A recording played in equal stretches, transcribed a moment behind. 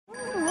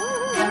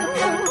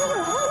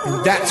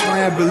And that's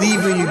why I believe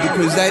in you,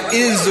 because that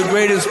is the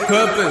greatest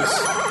purpose.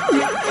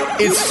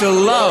 It's to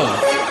love.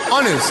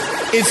 Honest.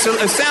 It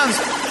sounds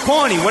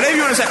corny, whatever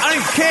you want to say. I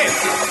don't care.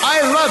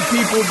 I love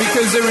people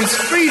because there is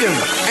freedom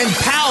and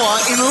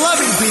power in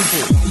loving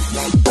people.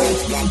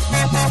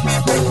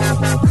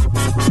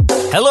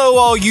 Hello,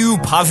 all you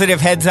positive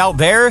heads out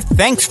there.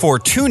 Thanks for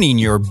tuning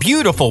your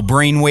beautiful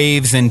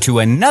brainwaves into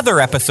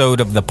another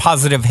episode of the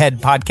Positive Head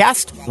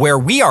Podcast, where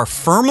we are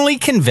firmly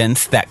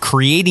convinced that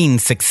creating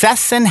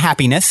success and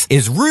happiness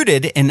is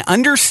rooted in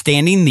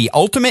understanding the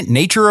ultimate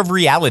nature of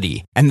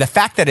reality, and the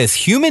fact that as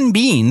human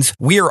beings,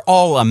 we are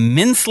all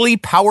immensely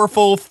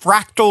powerful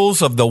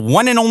fractals of the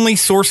one and only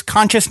source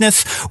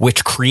consciousness,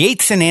 which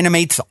creates and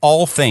animates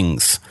all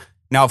things.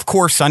 Now, of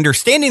course,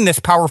 understanding this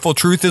powerful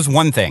truth is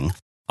one thing.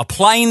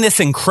 Applying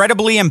this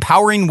incredibly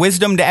empowering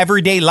wisdom to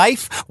everyday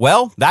life,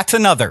 well, that's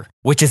another,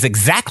 which is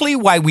exactly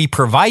why we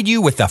provide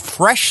you with a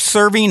fresh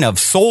serving of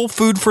soul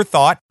food for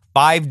thought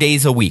 5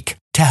 days a week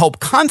to help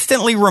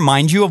constantly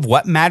remind you of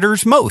what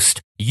matters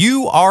most.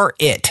 You are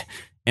it.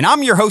 And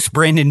I'm your host,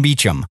 Brandon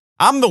Beecham.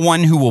 I'm the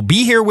one who will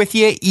be here with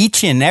you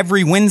each and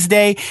every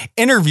Wednesday,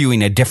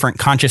 interviewing a different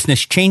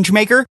consciousness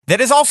changemaker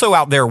that is also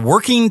out there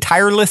working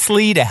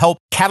tirelessly to help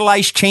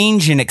catalyze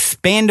change and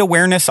expand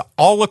awareness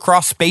all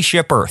across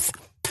Spaceship Earth.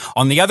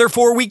 On the other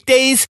 4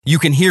 weekdays, you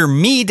can hear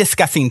me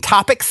discussing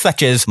topics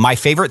such as my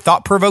favorite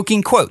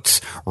thought-provoking quotes,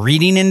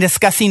 reading and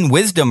discussing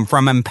wisdom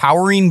from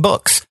empowering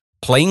books,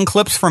 playing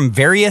clips from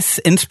various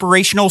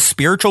inspirational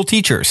spiritual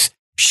teachers,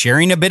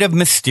 sharing a bit of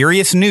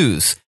mysterious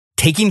news,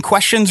 taking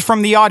questions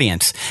from the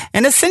audience,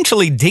 and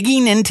essentially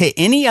digging into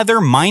any other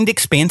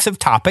mind-expansive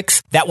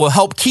topics that will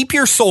help keep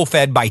your soul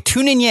fed by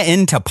tuning you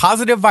into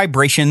positive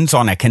vibrations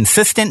on a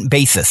consistent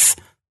basis.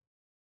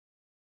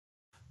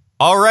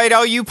 All right,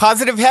 all you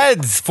positive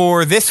heads,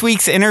 for this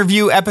week's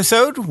interview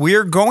episode,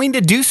 we're going to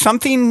do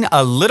something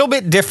a little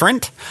bit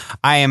different.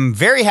 I am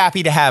very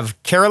happy to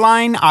have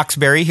Caroline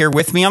Oxberry here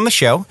with me on the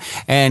show.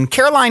 And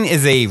Caroline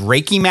is a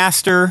Reiki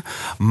Master,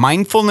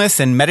 Mindfulness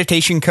and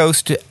Meditation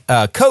Coach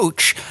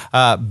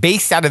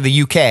based out of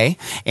the UK.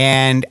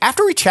 And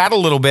after we chat a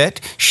little bit,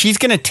 she's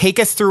going to take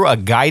us through a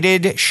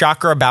guided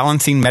chakra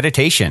balancing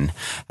meditation.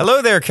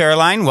 Hello there,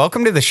 Caroline.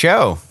 Welcome to the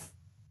show.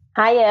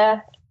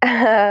 Hiya.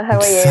 How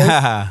are you?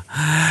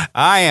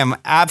 I am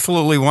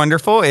absolutely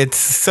wonderful. It's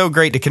so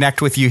great to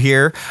connect with you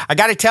here. I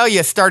got to tell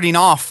you, starting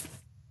off,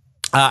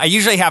 I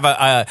usually have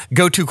a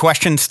go-to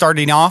question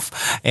starting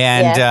off.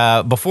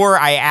 And before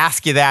I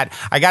ask you that,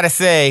 I got to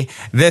say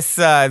this,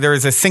 there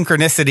is a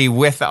synchronicity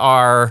with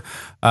our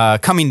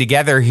coming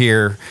together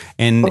here.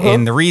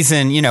 And the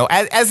reason, you know,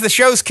 as the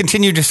shows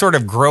continue to sort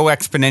of grow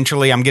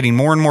exponentially, I'm getting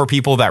more and more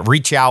people that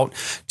reach out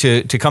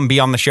to come be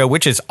on the show,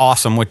 which is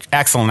awesome,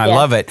 excellent. I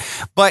love it.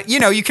 But, you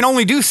know, you can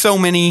only do so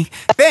many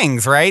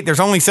things, right?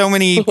 There's only so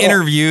many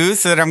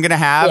interviews that I'm going to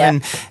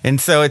have. And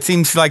so it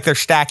seems like they're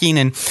stacking.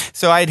 And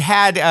so I'd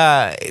had,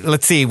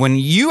 let's see, when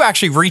you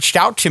actually reached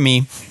out to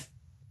me,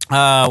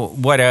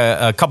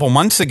 a couple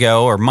months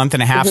ago or month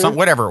and a half, something,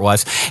 whatever it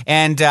was.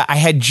 And I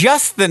had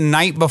just the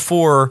night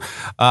before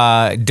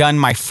done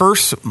my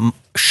first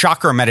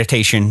chakra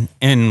meditation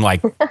in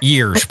like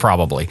years,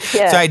 probably.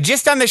 So I had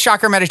just done the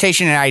chakra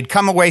meditation and I'd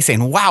come away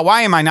saying, wow,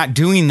 why am I not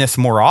doing this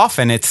more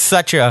often? It's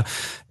such a,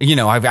 you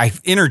know, I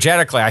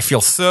energetically, I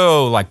feel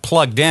so like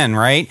plugged in,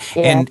 right?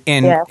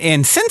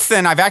 And since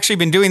then, I've actually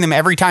been doing them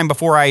every time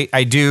before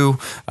I do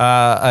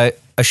a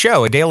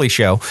daily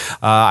show.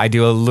 I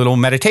do a little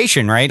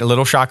meditation, right? A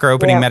little chakra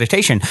opening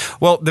meditation.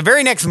 Well, the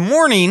very next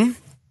morning,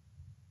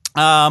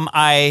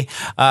 I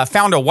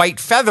found a white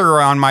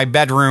feather on my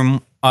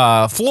bedroom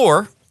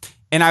floor.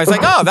 And I was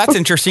like, oh, that's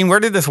interesting. Where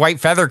did this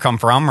white feather come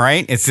from,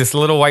 right? It's this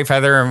little white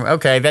feather.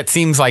 Okay, that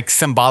seems like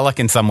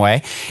symbolic in some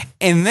way.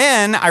 And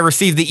then I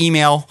received the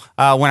email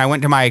when I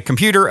went to my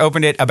computer,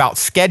 opened it, about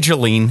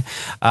scheduling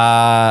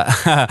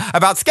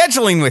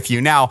with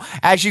you. Now,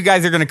 as you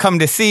guys are going to come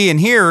to see and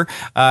hear,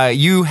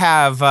 you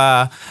have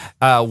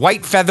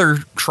White Feather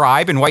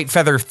Tribe and White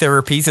Feather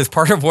Therapies as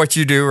part of what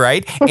you do,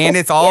 right? And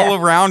it's all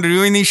around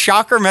doing these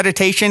chakra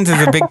meditations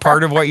is a big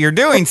part of what you're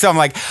doing. So I'm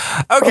like,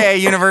 okay,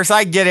 universe,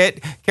 I get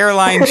it.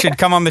 Caroline should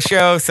come on the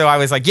show. So I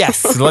was like,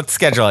 yes, let's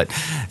schedule it.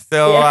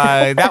 So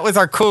that was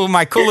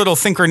my cool little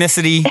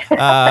synchronicity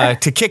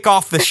to kick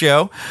off the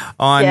show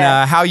on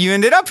how you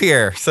ended up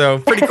here. So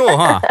pretty cool,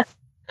 huh?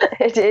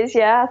 It is,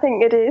 I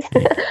think it is.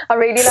 I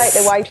really like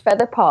the white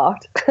feather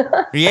part.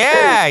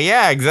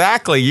 yeah,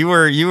 exactly. You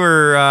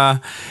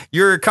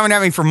were coming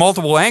at me from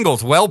multiple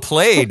angles. Well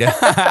played.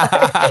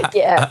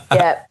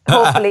 yeah.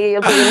 Hopefully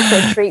you'll be in for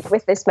a treat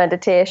with this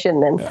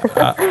meditation then.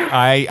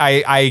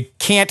 I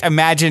can't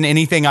imagine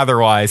anything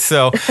otherwise.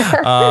 So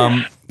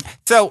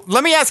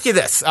let me ask you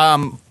this.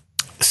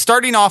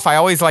 Starting off, I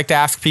always like to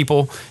ask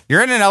people,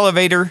 you're in an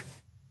elevator,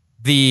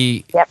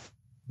 the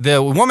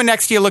woman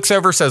next to you looks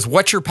over, says,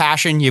 what's your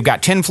passion? You've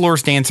got 10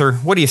 floors to answer.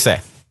 What do you say?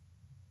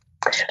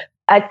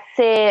 I'd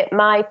say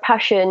my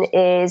passion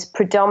is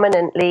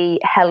predominantly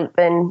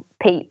helping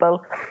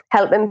people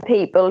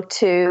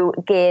to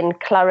gain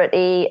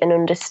clarity and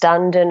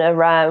understanding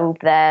around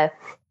their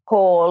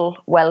whole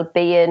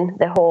well-being,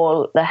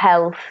 the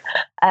health,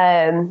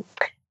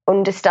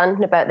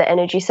 understanding about the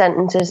energy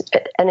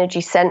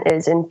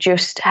centers, and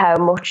just how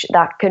much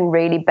that can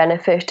really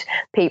benefit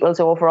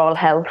people's overall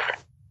health.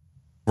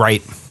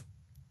 Right.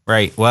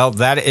 Well,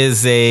 that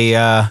is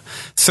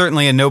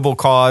certainly a noble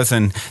cause,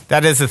 and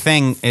that is a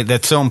thing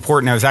that's so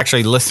important. I was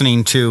actually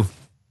listening to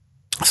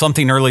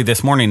something early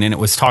this morning, and it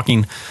was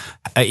talking,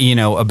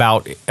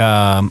 about,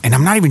 and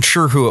I'm not even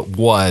sure who it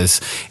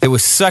was. It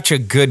was such a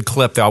good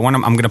clip, though.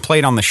 I'm going to play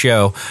it on the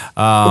show.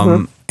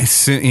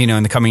 Soon,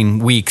 in the coming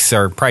weeks,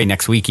 or probably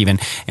next week even.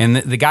 And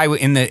the guy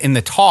in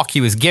the talk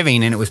he was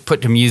giving, and it was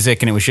put to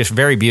music, and it was just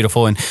very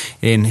beautiful.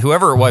 And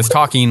whoever it was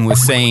talking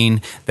was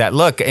saying that,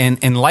 look,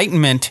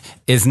 enlightenment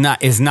is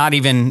not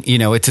even,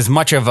 it's as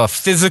much of a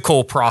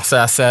physical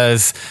process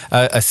as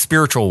a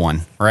spiritual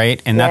one,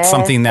 right? And that's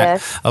something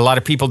that a lot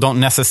of people don't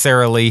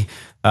necessarily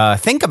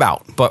think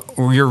about, but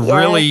you're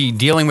really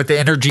dealing with the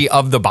energy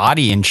of the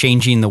body and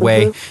changing the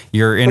way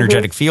your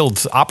energetic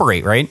fields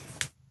operate, right?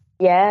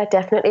 Yeah,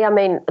 definitely. I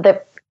mean,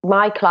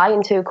 my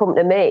clients who come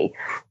to me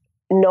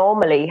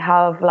normally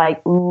have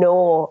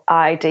no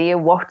idea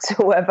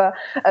whatsoever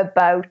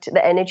about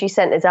the energy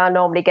centers. I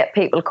normally get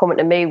people coming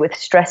to me with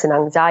stress and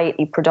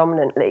anxiety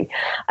predominantly.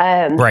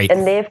 Right.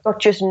 And they've got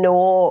just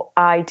no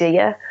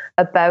idea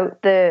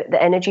about the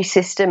energy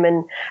system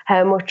and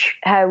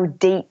how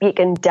deep you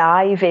can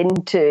dive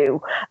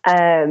into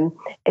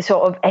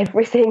sort of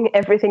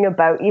everything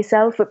about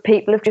yourself, but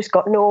people have just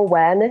got no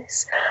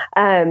awareness.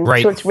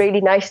 Right. So it's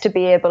really nice to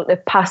be able to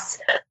pass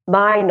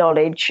my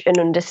knowledge and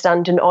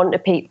understanding on to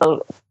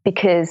people,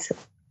 because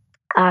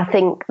I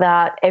think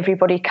that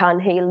everybody can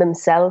heal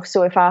themselves.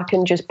 So if I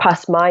can just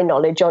pass my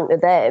knowledge on to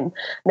them,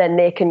 then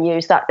they can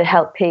use that to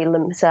help heal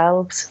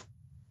themselves.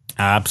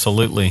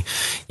 Absolutely.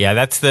 Yeah,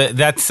 that's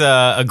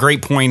a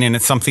great point, and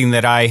it's something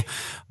that I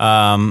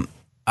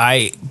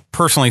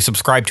personally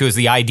subscribe to, is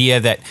the idea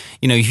that,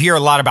 you hear a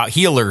lot about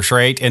healers,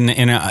 right? And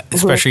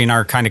especially in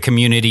our kind of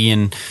community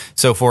and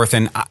so forth.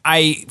 And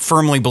I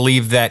firmly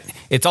believe that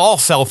it's all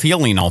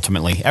self-healing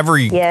ultimately.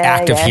 Every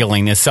act of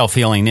healing is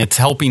self-healing. It's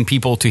helping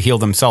people to heal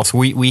themselves.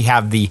 We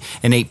have the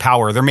innate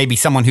power. There may be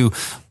someone who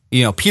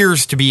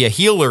appears to be a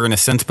healer in a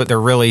sense, but they're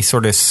really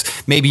sort of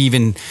maybe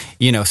even,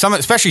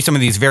 especially some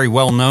of these very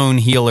well-known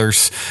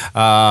healers,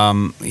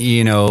 that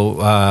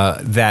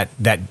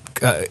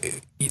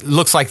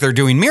looks like they're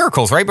doing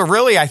miracles, right? But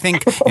really, I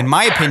think, in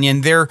my opinion,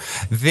 they're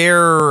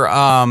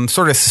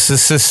sort of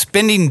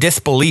suspending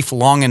disbelief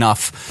long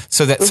enough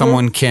so that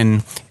someone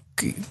can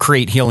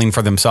create healing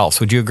for themselves.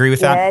 Would you agree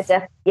with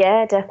that?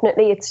 Yeah,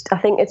 definitely. I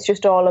think it's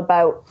just all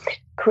about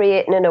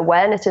creating an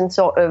awareness and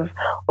sort of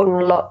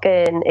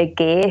unlocking a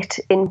gate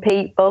in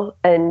people,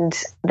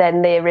 and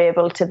then they're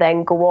able to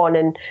then go on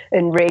and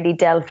really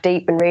delve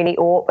deep and really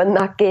open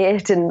that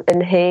gate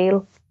and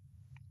heal.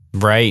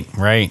 Right.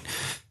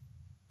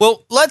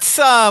 Well, let's,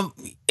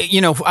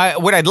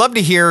 what I'd love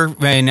to hear,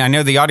 and I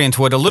know the audience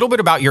would, a little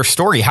bit about your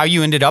story, how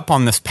you ended up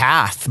on this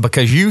path,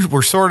 because you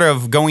were sort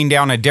of going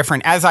down a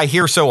different, as I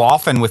hear so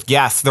often with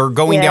guests, they're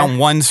going down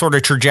one sort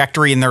of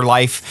trajectory in their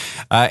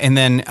life, and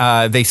then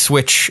they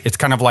switch. It's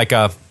kind of like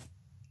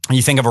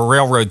you think of a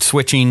railroad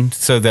switching,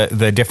 so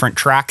the different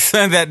tracks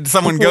that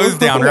someone goes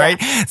down, right?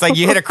 It's like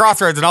you hit a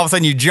crossroads and all of a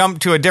sudden you jump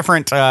to a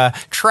different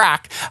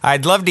track.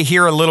 I'd love to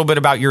hear a little bit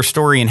about your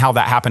story and how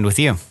that happened with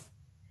you.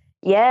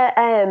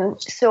 Yeah,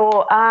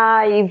 so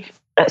I've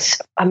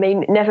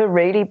never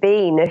really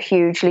been a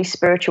hugely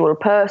spiritual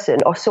person,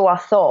 or so I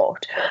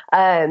thought.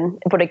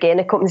 But again,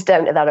 it comes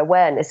down to that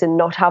awareness and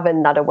not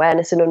having that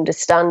awareness and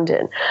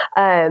understanding.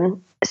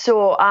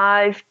 So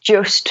I've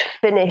just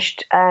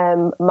finished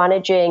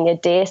managing a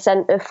day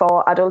centre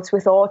for adults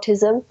with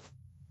autism.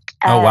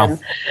 Oh, wow.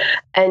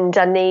 And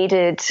I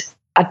needed...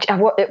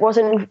 it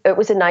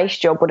was a nice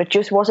job, but it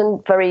just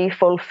wasn't very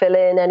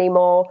fulfilling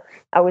anymore.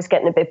 I was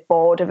getting a bit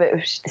bored of it. It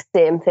was the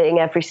same thing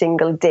every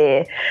single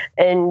day.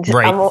 And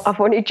I've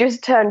only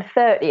just turned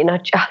 30, and I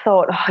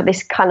thought,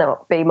 this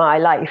cannot be my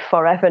life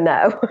forever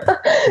now.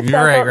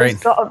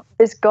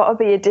 There's got to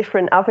be a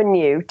different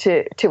avenue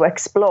to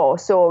explore.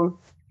 So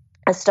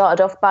I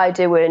started off by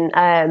doing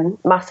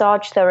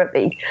massage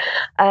therapy,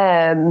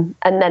 and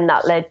then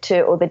that led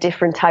to other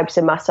different types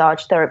of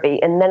massage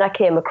therapy. And then I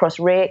came across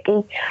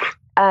Reiki,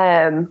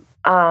 and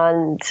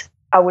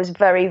I was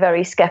very,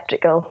 very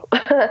skeptical.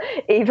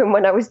 Even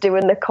when I was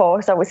doing the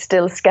course, I was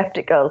still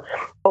skeptical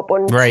up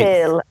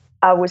until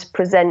I was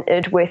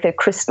presented with a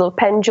crystal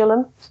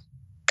pendulum.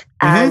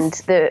 And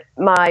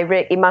my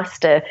Reiki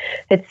Master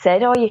had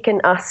said, you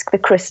can ask the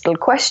crystal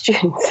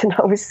questions. And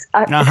I was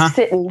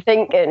sitting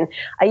thinking,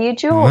 are you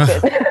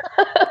joking?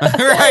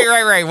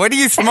 Right. What are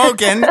you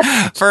smoking,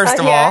 first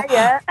of all?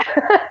 Yeah.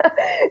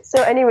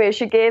 So anyway,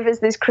 she gave us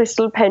this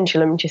crystal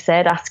pendulum. She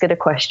said, ask it a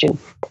question.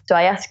 So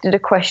I asked it a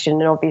question,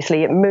 and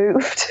obviously it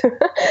moved.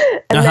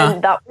 And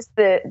then that was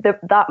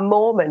that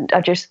moment.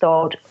 I just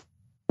thought,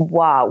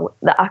 wow,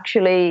 that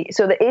actually,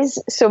 so there is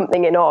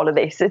something in all of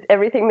this.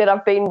 Everything that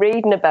I've been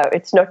reading about,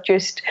 it's not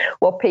just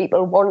what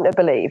people want to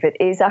believe. It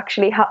is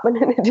actually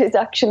happening. It is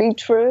actually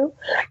true.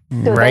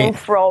 So then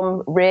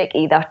from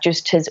Reiki, that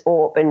just has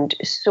opened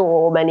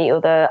so many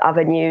other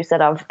avenues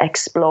that I've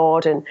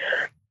explored. And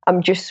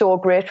I'm just so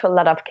grateful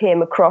that I've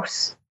came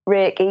across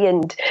Reiki,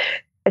 and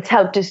it's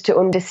helped us to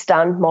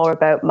understand more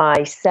about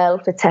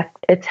myself.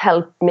 It's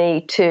helped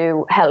me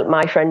to help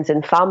my friends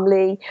and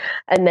family.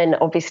 And then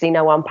obviously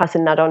now I'm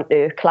passing that on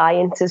to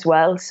clients as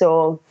well.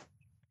 So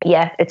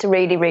yeah, it's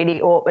really,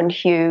 really opened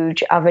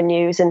huge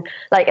avenues. And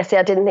like I say,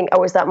 I didn't think I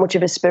was that much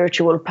of a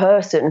spiritual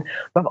person.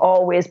 I've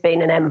always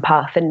been an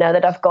empath. And now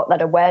that I've got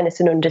that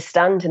awareness and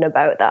understanding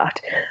about that,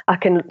 I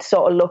can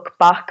sort of look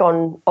back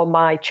on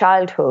my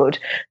childhood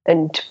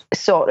and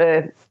sort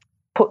of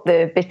put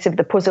the bits of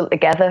the puzzle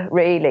together,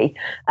 really.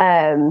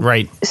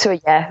 So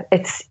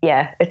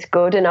it's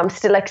good, and I'm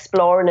still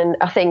exploring, and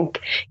I think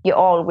you're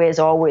always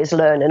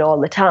learning all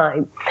the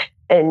time.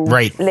 And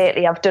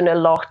lately I've done a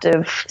lot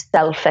of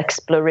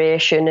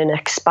self-exploration and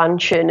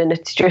expansion, and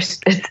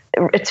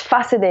it's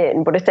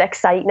fascinating, but it's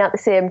exciting at the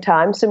same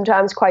time,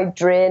 sometimes quite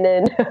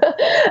draining.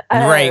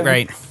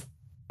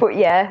 But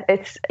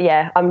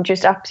I'm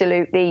just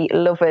absolutely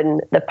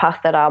loving the path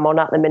that I'm on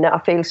at the minute. I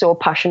feel so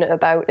passionate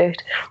about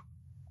it.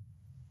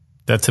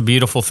 That's a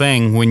beautiful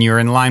thing. When you're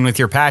in line with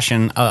your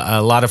passion,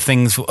 a lot of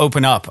things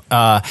open up.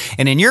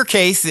 And in your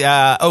case,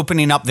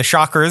 opening up the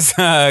chakras,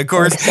 of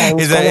course,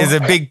 is a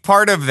big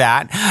part of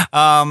that.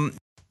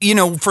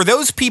 For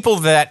those people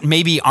that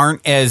maybe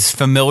aren't as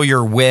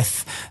familiar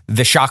with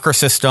the chakra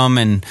system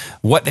and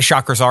what the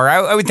chakras are,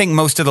 I would think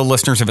most of the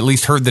listeners have at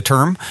least heard the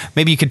term.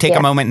 Maybe you could take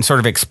a moment and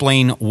sort of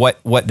explain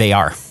what they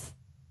are.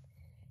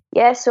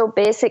 Yeah, so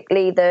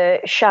basically the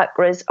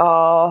chakras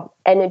are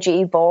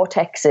energy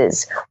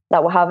vortexes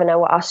that we have in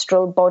our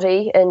astral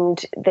body,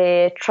 and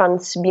they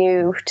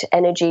transmute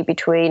energy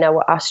between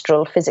our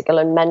astral, physical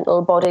and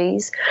mental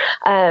bodies.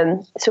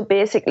 So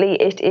basically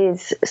it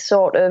is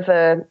sort of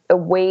a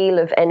wheel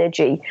of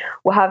energy.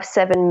 We have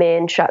 7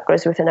 main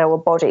chakras within our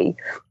body,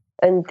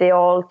 and they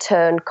all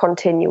turn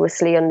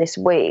continuously on this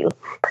wheel.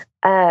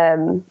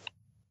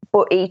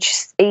 But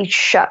each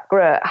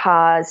chakra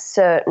has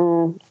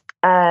certain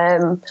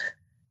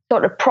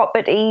sort of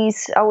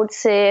properties, I would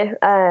say.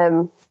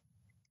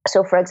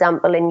 So, for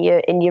example, in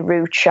your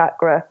root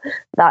chakra,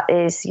 that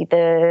is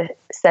the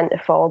center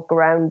for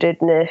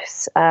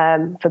groundedness,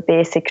 for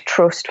basic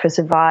trust, for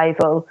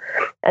survival.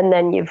 And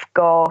then you've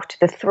got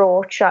the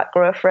throat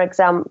chakra, for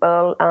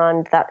example,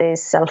 and that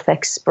is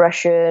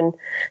self-expression,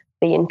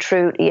 being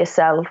true to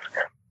yourself.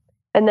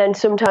 And then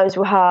sometimes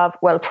we have,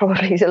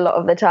 probably a lot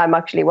of the time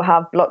actually, we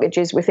have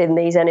blockages within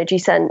these energy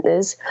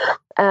centers,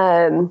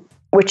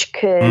 which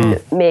can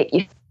make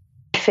you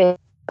feel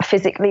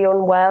physically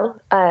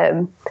unwell,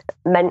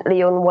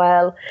 mentally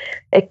unwell.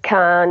 It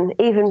can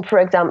even, for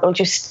example,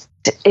 just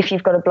if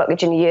you've got a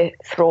blockage in your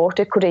throat,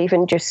 it could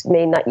even just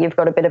mean that you've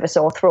got a bit of a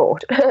sore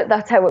throat.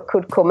 That's how it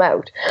could come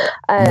out.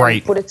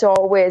 But it's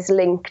always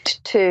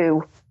linked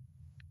to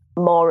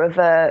more of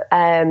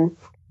a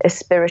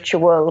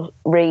spiritual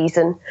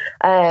reason,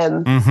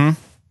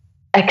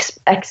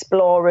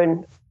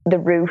 exploring the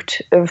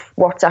root of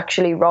what's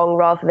actually wrong,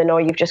 rather than,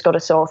 you've just got a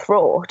sore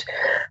throat.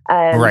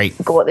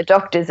 Go at the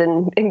doctors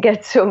and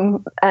get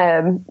some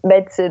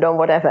medicine or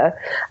whatever.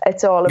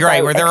 It's all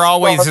about where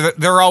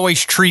they're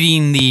always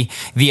treating the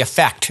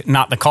effect,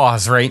 not the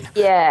cause, right?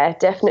 Yeah,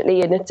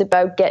 definitely. And it's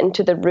about getting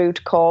to the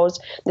root cause.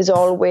 There's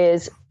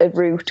always a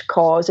root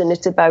cause, and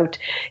it's about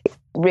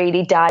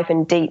really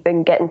diving deep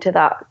and getting to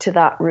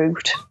that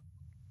root.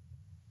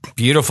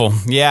 Beautiful.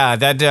 Yeah,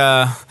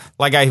 that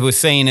like I was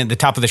saying at the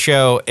top of the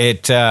show,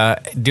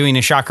 doing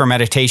a chakra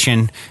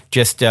meditation,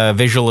 just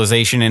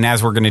visualization, and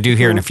as we're going to do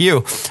here in a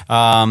few,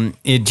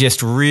 it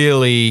just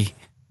really,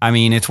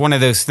 it's one of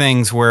those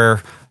things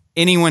where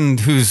anyone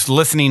who's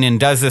listening and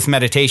does this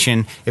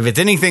meditation, if it's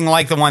anything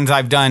like the ones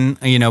I've done,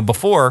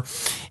 before,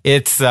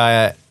 it's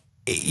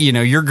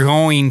you're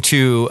going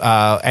to,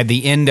 at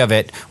the end of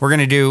it, we're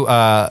going to do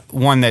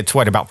one that's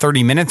about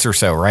 30 minutes or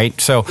so, right?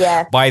 So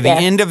by the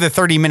end of the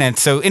 30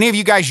 minutes, so any of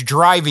you guys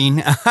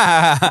driving,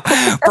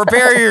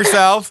 prepare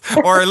yourself,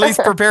 or at least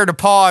prepare to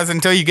pause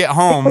until you get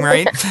home,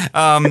 right?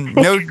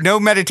 No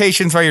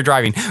meditations while you're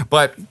driving.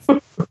 But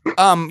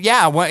at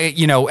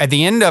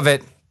the end of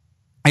it,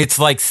 it's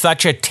like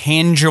such a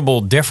tangible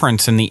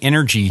difference in the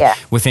energy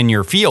within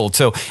your field.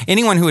 So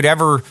anyone who would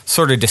ever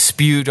sort of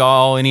dispute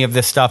any of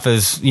this stuff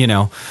is,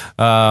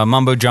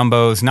 mumbo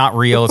jumbo, is not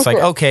real. It's like,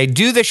 okay,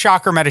 do the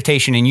chakra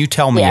meditation and you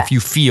tell me if you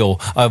feel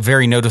a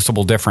very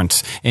noticeable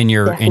difference in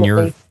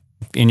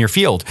your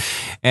field.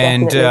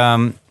 And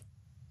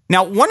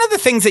now one of the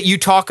things that you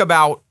talk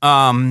about,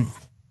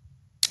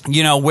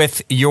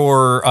 with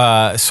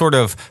your sort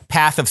of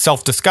path of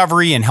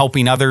self-discovery and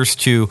helping others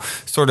to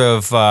sort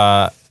of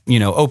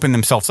open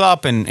themselves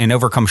up and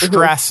overcome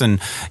stress and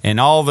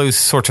all those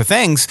sorts of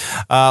things.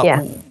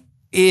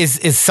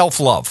 is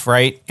self-love,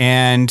 right?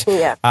 And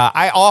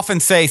I often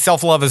say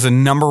self-love is the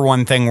number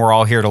one thing we're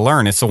all here to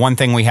learn. It's the one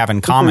thing we have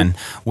in common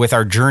with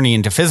our journey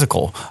into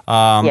physical.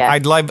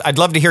 I'd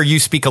love to hear you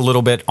speak a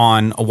little bit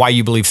on why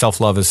you believe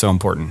self-love is so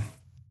important.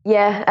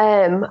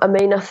 Yeah, I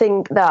mean, I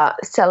think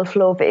that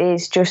self-love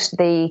is just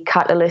the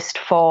catalyst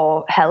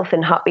for health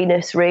and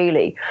happiness,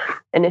 really.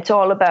 And it's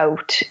all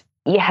about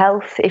your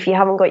health. If you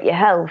haven't got your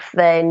health,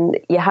 then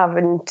you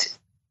haven't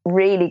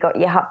really got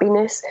your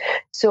happiness.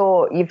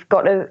 So you've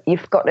got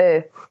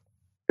to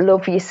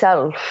love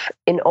yourself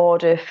in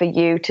order for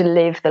you to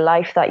live the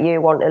life that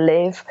you want to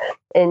live.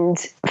 And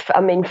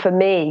I mean, for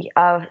me,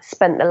 I've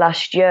spent the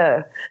last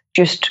year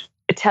just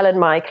telling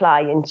my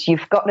clients,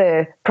 you've got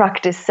to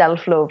practice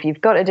self-love, you've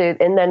got to do.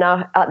 And then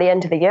at the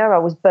end of the year, I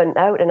was burnt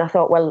out, and I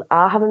thought, well,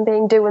 I haven't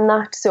been doing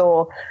that.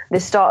 So the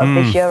start of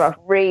this year, I've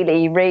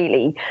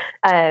really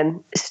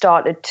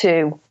started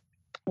to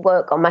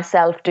work on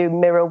myself, do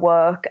mirror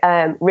work,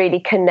 really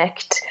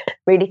connect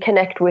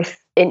with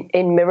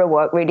in mirror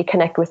work, really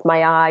connect with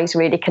my eyes,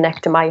 really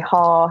connect to my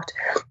heart.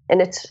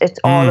 And it's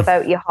all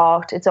about your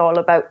heart. It's all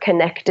about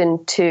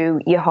connecting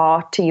to your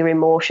heart, to your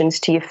emotions,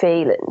 to your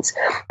feelings.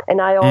 And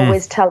I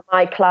always tell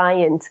my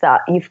clients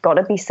that you've got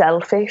to be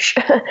selfish,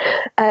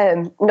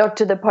 not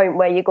to the point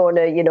where you're going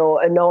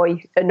to,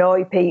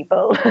 annoy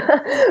people,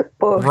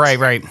 but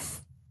right.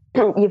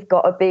 You've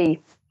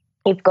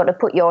got to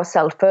put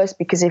yourself first,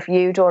 because if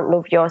you don't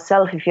love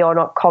yourself, if you're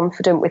not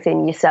confident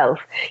within yourself,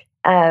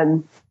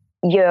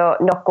 you're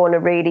not going to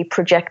really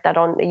project that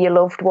onto your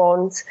loved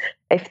ones.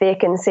 If they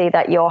can see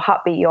that you're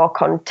happy, you're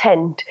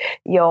content,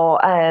 you're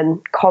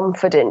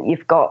confident,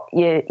 you've got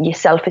your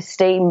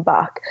self-esteem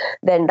back,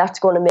 then that's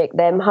going to make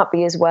them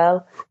happy as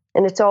well.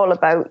 And it's all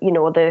about,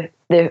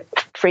 the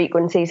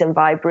frequencies and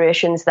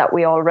vibrations that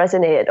we all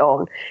resonate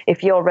on.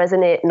 If you're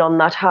resonating on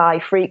that high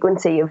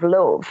frequency of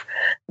love,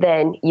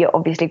 then you're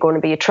obviously going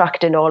to be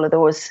attracting all of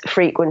those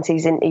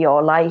frequencies into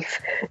your life.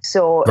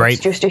 So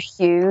It's just a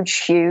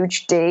huge,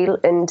 huge deal,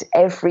 and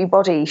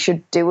everybody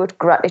should do it.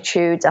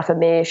 Gratitudes,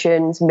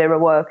 affirmations, mirror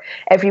work,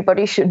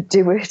 everybody should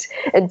do it.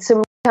 And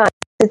sometimes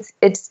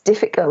it's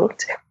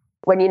difficult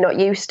when you're not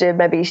used to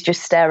maybe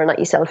just staring at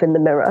yourself in the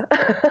mirror.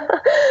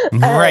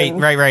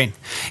 Right.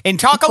 And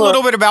talk a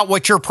little bit about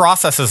what your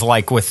process is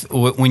like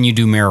when you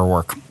do mirror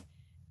work.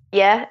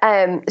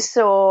 Yeah,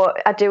 so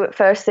I do it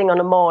first thing on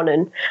the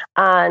morning,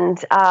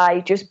 and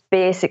I just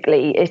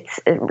basically, it's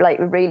like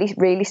a really,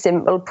 really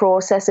simple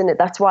process, and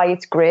that's why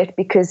it's great,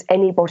 because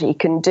anybody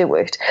can do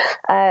it.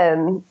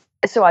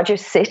 So I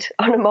just sit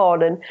on the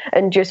morning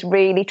and just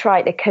really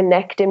try to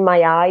connect in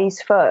my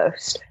eyes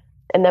first.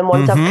 And then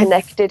once I've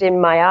connected in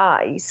my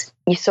eyes,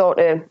 you sort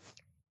of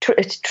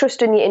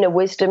trust in your inner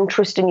wisdom,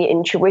 trust in your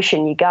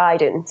intuition, your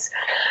guidance.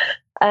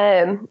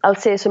 I'll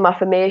say some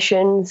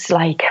affirmations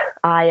like,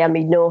 I am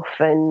enough,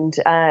 and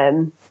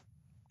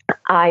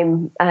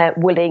I'm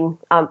willing.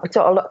 It's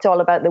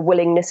all about the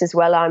willingness as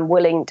well. I'm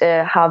willing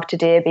to have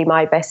today be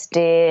my best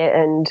day,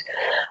 and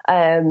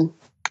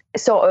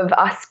sort of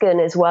asking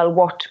as well,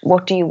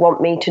 what do you want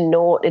me to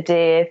know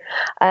today?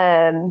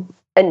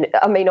 And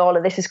I mean, all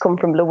of this has come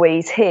from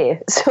Louise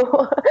here.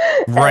 So,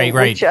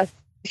 right.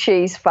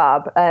 She's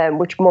fab,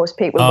 which most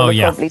people will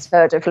have probably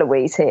heard of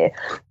Louise here.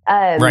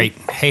 Right.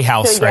 Hey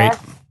House, so, right?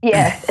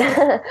 Yeah.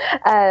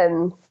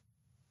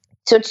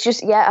 So it's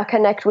just, I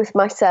connect with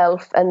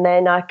myself, and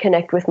then I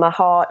connect with my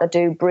heart. I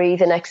do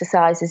breathing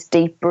exercises,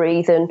 deep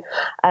breathing,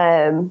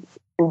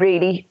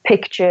 really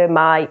picture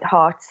my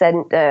heart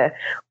center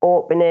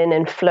opening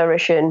and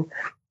flourishing.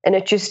 And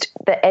it's just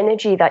the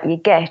energy that you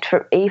get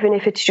from, even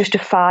if it's just a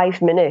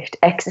 5-minute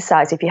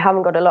exercise, if you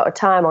haven't got a lot of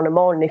time on a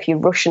morning, if you're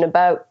rushing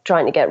about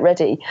trying to get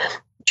ready,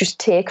 just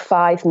take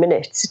 5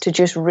 minutes to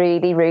just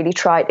really, really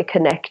try to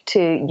connect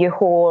to your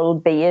whole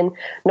being,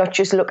 not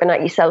just looking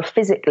at yourself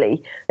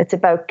physically. It's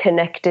about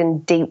connecting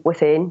deep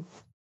within.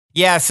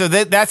 Yeah, so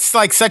that's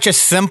like such a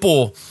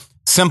simple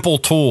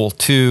tool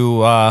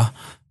to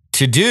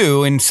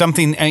do, and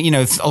something,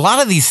 a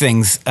lot of these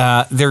things,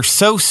 they're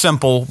so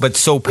simple but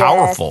so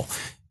powerful.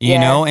 You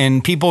know,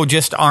 and people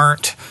just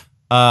aren't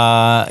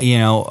a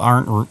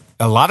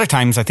lot of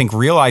times, I think,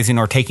 realizing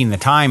or taking the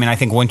time. And I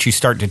think once you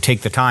start to take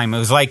the time, it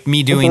was like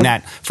me doing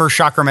that first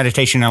chakra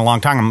meditation in a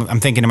long time. I'm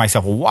thinking to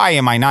myself, well, why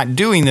am I not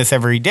doing this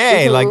every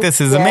day? Like,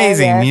 this is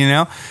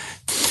amazing,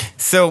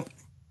 So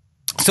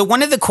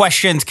one of the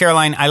questions,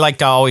 Caroline, I like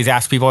to always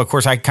ask people, of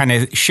course, I kind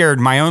of shared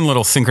my own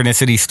little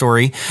synchronicity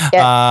story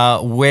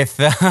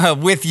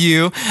with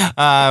you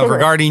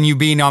regarding you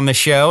being on the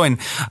show. And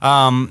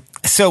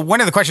so one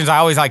of the questions I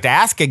always like to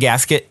ask a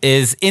guest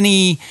is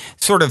any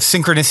sort of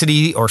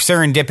synchronicity or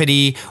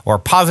serendipity or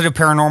positive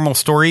paranormal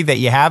story that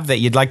you have that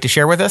you'd like to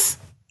share with us?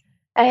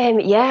 I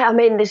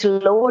mean, there's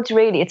loads,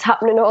 really. It's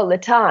happening all the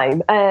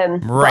time.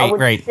 I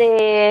would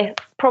say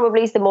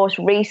probably the most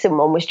recent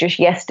one was just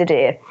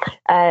yesterday.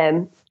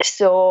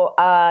 So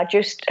I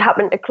just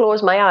happened to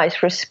close my eyes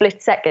for a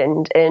split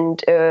second,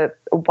 and a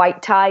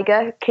white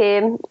tiger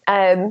came.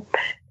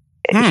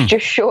 It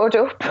just showed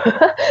up.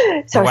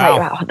 So I was like,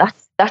 wow,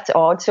 that's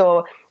odd.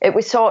 So it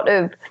was sort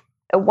of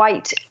a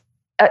white,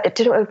 I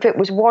don't know if it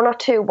was one or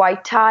two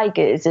white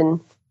tigers and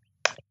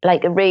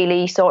like a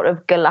really sort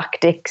of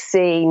galactic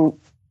scene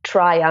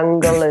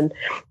triangle and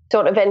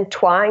sort of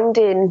entwined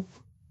in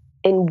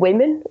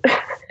women.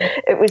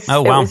 It was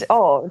Oh, wow. It was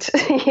odd.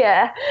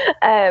 Yeah.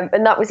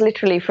 And that was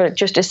literally for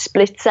just a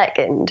split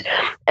second.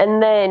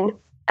 And then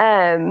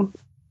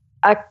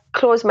I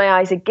closed my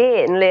eyes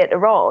again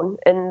later on,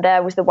 and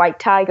there was the white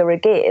tiger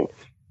again.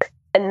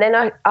 And then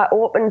I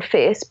opened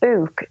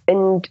Facebook,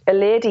 and a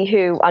lady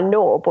who I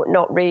know, but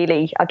not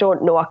really, I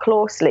don't know her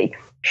closely,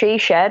 she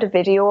shared a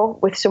video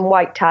with some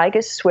white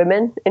tigers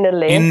swimming in a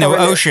lake. In the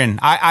ocean.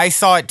 I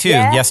saw it too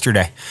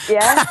yesterday.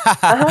 Yeah.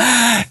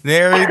 Uh-huh.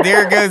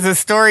 There goes the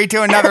story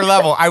to another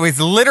level. I was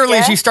literally,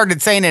 as you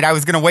started saying it, I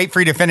was going to wait for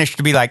you to finish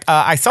to be like,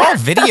 I saw a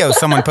video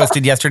someone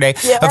posted yesterday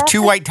of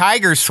two white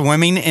tigers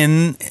swimming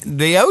in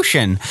the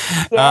ocean.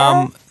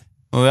 Yeah.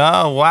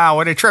 Well, wow,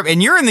 what a trip.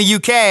 And you're in the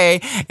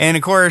UK, and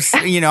of course,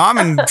 I'm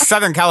in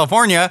Southern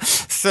California,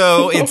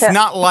 so it's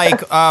not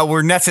like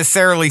we're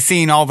necessarily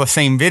seeing all the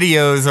same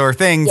videos or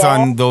things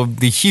on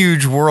the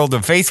huge world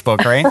of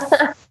Facebook, right?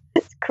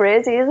 It's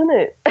crazy, isn't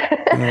it?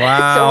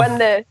 Wow.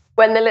 So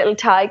when the little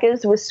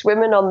tigers were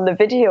swimming on the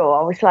video,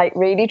 I was like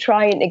really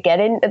trying to get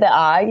into the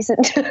eyes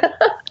and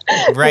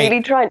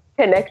really trying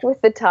to connect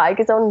with the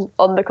tigers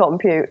on the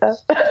computer.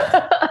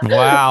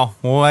 Wow,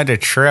 what a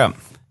trip.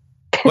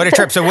 What a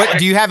trip. So what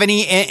do you have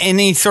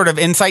any sort of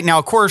insight? Now,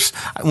 of course,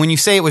 when you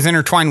say it was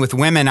intertwined with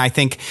women, I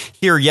think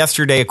here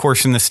yesterday, of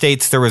course, in the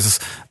States, there was,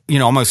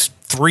 almost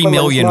 3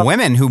 million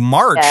women who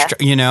marched,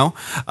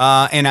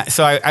 and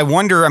so I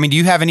wonder, do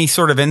you have any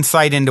sort of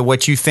insight into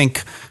what you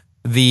think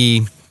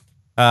the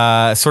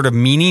sort of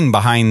meaning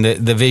behind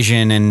the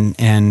vision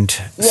and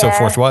so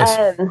forth was?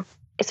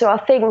 So I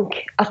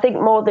think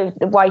more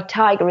the white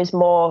tiger is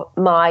more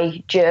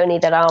my journey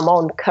that I'm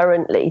on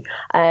currently.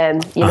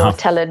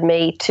 Telling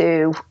me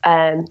to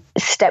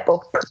step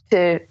up,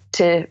 to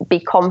be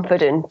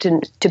confident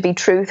and to be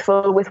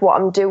truthful with what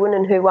I'm doing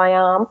and who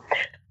I am.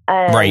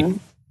 Right.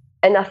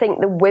 And I think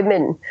the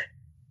women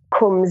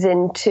comes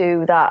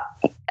into that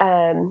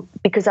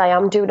because I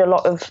am doing a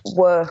lot of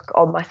work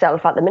on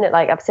myself at the minute,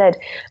 like I've said.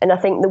 And I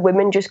think the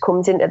women just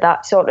comes into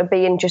that sort of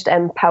being just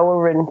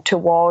empowering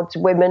towards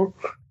women.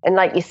 And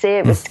like you say,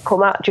 it was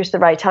come at just the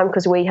right time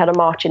because we had a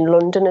march in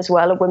London as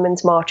well, a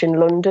women's march in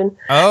London.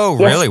 Oh,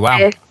 really?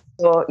 Wow.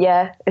 So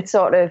yeah, it's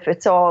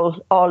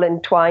all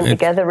entwined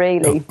together,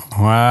 really.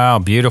 Wow,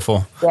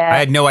 beautiful. Yeah, I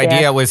had no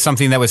idea it was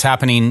something that was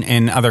happening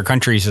in other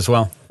countries as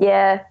well.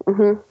 Yeah.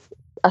 Mm-hmm.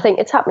 I think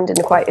it's happened in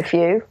quite a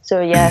few.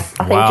 So yeah,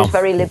 I think just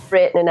very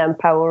liberating and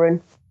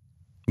empowering.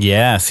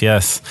 Yes.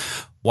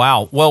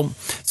 Wow. Well,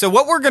 so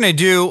what we're going to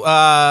do,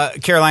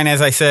 Caroline,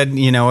 as I said,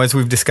 as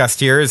we've discussed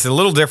here, is a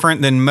little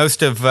different than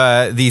most of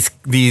these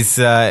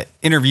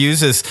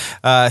interviews. Is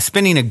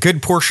spending a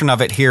good portion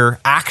of it here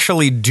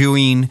actually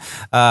doing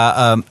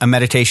a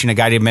meditation, a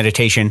guided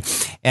meditation.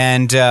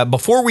 And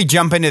before we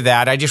jump into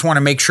that, I just want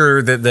to make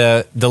sure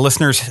that the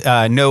listeners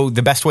know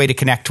the best way to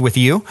connect with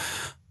you.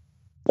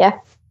 Yeah.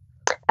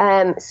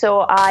 So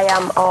I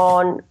am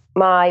on.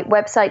 My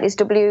website is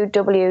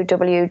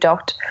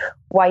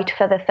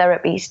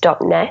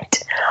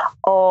www.whitefeathertherapies.net.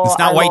 It's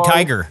not White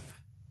Tiger.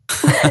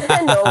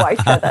 No, White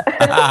Feather.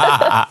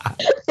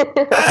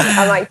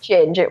 I might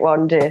change it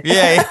one day.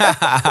 Yeah.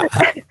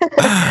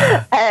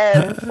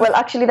 Well,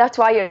 actually, that's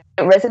why it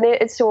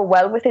resonated so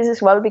well with us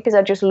as well, because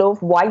I just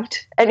love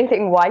white,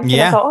 anything white.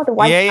 Yeah. And I thought, the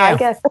White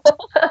Tiger.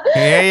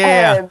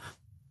 Yeah.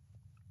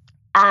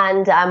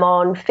 And I'm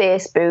on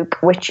Facebook,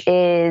 which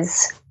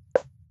is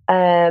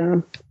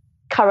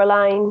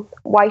Caroline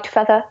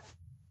Whitefeather,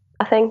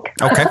 I think.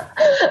 Okay.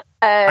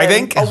 I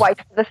think. Or White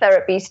Feather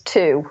Therapies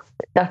 2.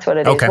 That's what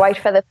it is. White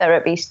Feather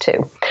Therapies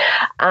 2.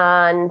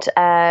 And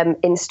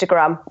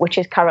Instagram, which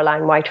is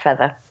Caroline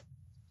Whitefeather.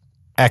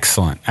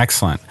 Excellent.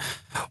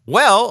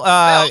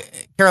 Well,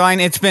 Caroline,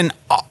 it's been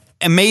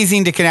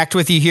amazing to connect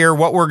with you here.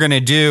 What we're going to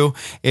do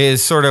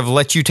is sort of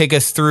let you take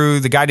us through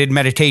the guided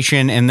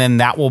meditation, and then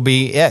that will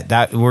be it.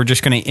 That we're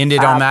just going to end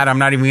it on that. I'm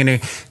not even going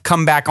to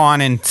come back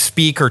on and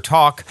speak or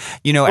talk,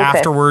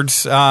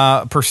 afterwards,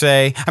 per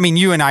se. I mean,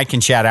 you and I can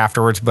chat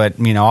afterwards, but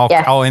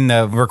I'll end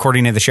the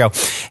recording of the show.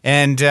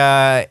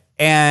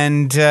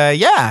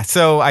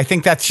 So I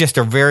think that's just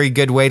a very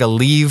good way to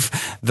leave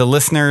the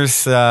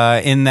listeners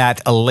in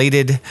that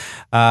elated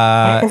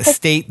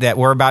state that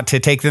we're about to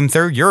take them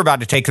through. You're about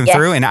to take them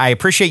through, and I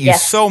appreciate you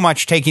so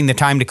much taking the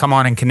time to come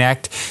on and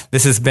connect.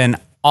 This has been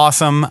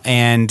awesome,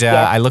 and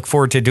I look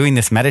forward to doing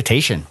this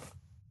meditation.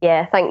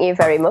 Yeah, thank you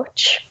very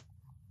much.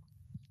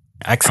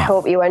 Excellent. I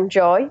hope you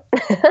enjoy.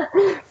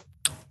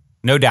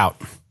 No doubt.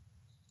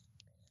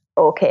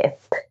 Okay,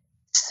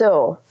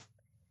 so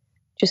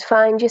just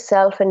find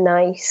yourself a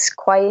nice,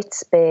 quiet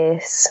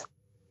space,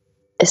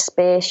 a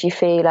space you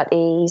feel at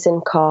ease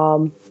and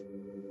calm,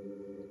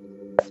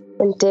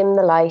 and dim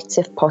the lights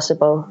if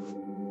possible.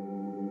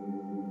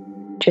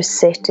 Just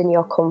sit in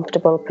your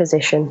comfortable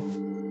position.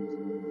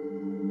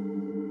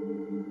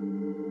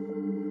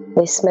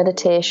 This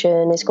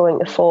meditation is going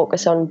to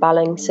focus on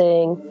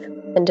balancing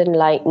and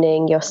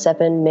enlightening your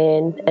 7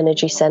 main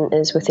energy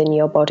centers within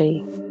your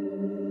body.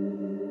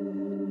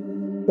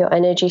 Your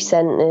energy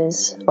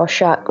centers, or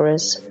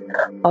chakras,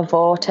 are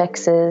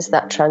vortexes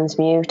that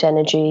transmute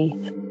energy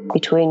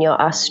between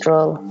your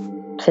astral,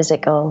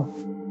 physical,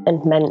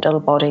 and mental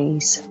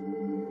bodies.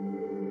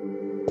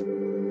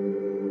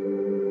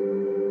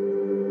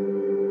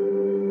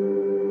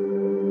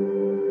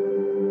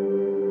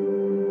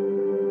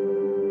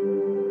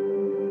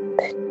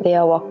 They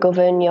are what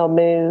govern your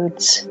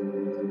moods,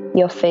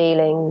 your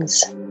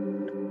feelings,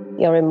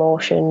 your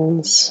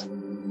emotions,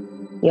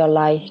 your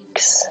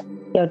likes,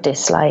 your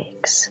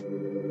dislikes.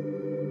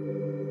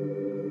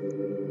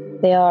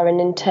 They are an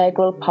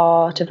integral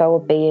part of our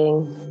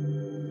being,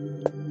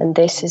 and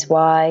this is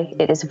why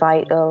it is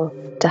vital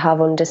to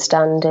have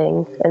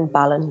understanding and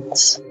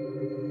balance.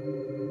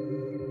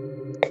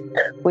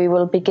 We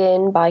will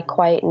begin by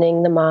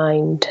quietening the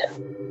mind.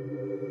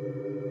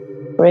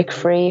 Break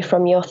free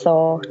from your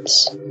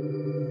thoughts.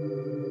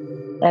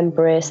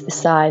 Embrace the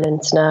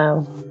silence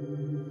now.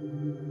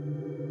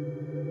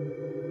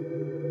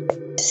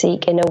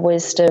 Seek inner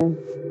wisdom.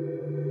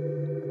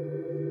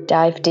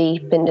 Dive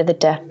deep into the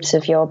depths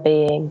of your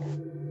being.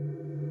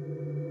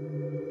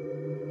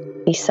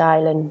 Be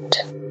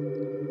silent.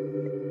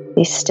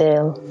 Be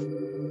still.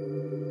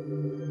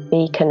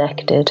 Be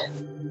connected.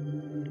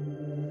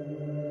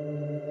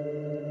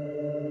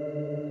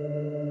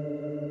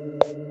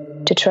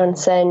 To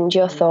transcend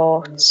your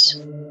thoughts,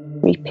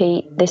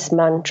 repeat this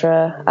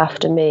mantra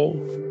after me.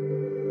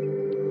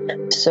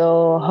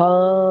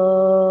 Soham,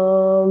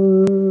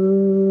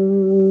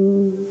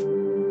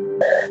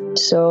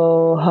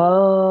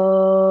 Soham,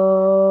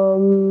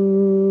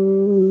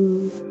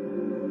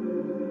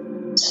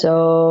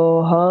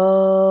 Soham.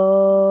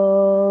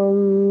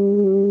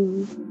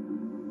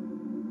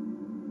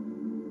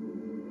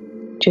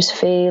 Just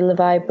feel the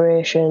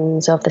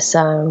vibrations of the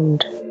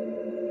sound.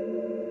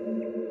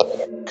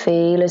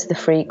 Feel as the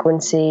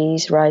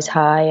frequencies rise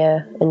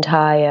higher and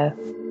higher.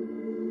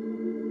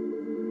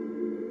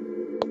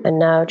 And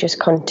now just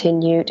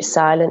continue to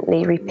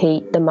silently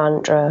repeat the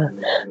mantra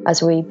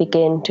as we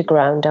begin to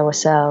ground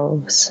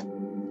ourselves.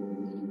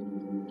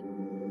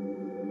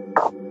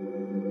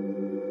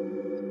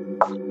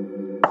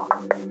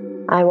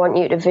 I want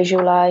you to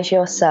visualize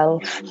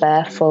yourself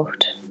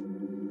barefoot.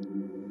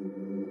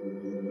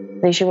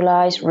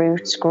 Visualize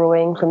roots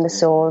growing from the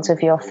soles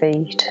of your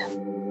feet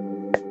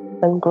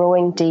and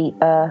growing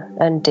deeper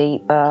and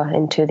deeper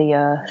into the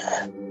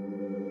earth.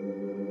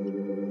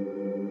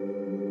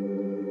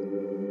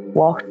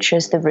 Watch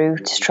as the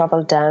roots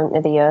travel down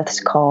to the earth's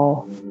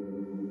core.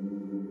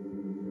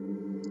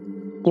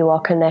 You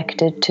are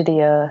connected to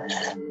the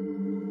earth.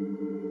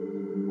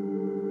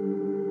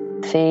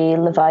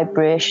 Feel the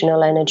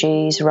vibrational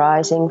energies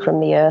rising from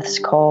the earth's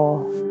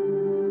core,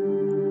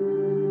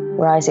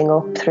 rising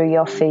up through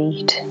your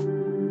feet,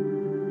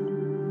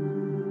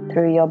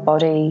 through your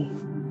body,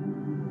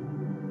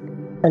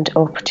 and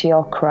up to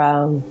your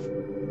crown.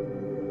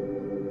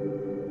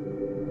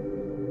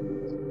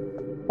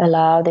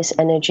 Allow this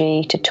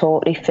energy to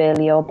totally fill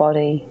your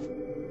body.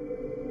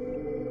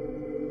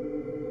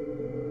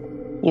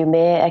 You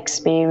may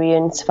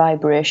experience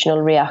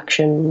vibrational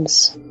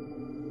reactions.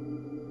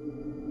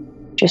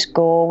 Just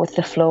go with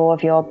the flow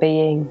of your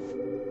being.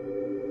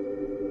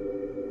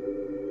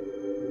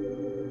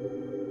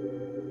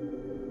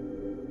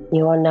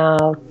 You are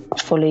now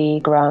fully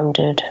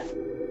grounded.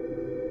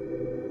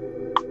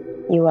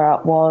 You are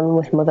at one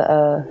with Mother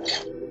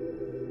Earth,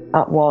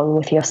 at one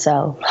with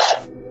yourself.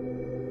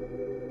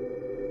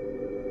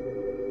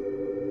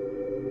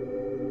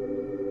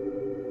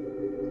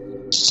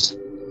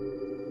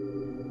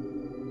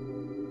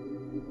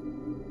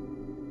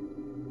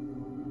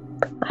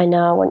 I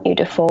now want you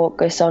to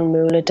focus on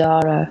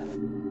Muladhara,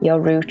 your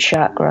root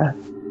chakra,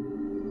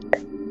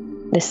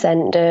 the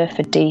center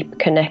for deep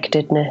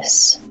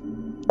connectedness,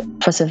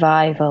 for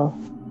survival,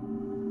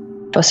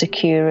 for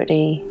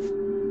security,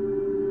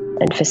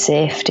 and for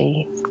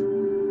safety.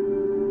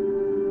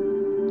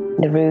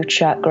 The root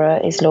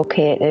chakra is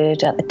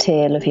located at the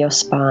tail of your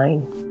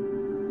spine.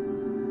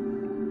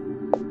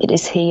 It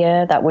is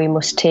here that we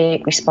must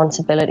take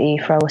responsibility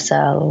for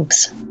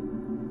ourselves.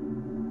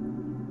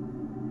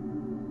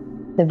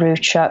 The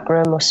root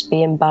chakra must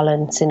be in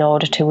balance in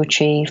order to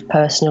achieve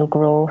personal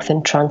growth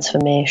and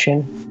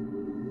transformation.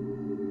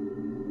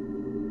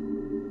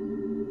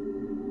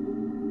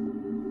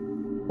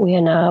 We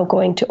are now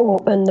going to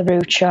open the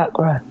root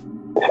chakra.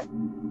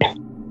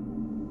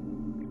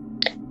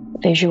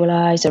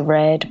 Visualize a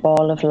red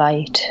ball of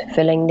light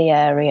filling the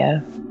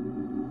area.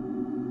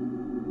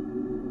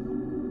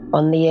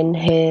 On the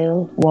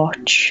inhale,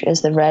 watch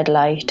as the red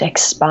light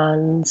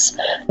expands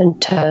and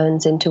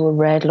turns into a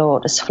red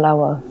lotus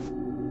flower.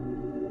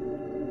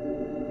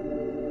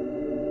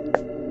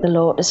 The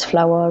lotus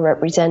flower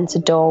represents a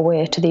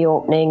doorway to the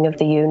opening of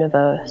the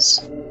universe.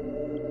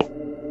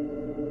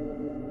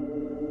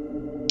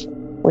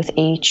 With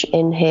each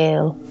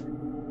inhale,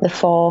 the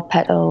 4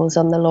 petals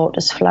on the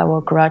lotus flower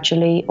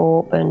gradually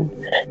open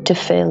to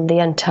fill the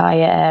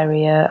entire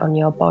area on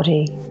your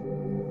body.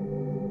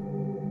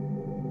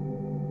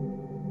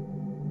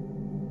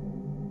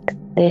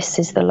 This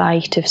is the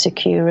light of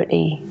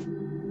security,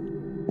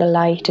 the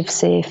light of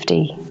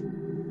safety,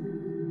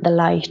 the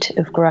light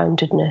of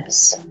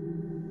groundedness.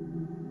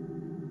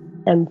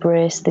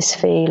 Embrace this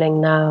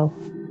feeling now.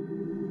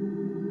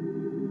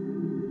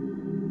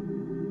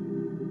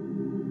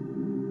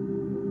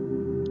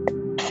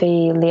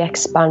 Feel the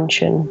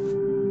expansion.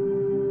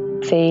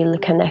 Feel the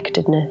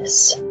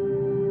connectedness.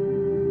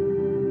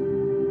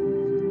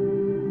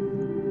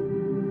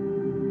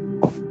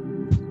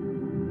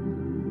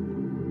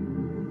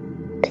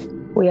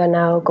 We are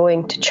now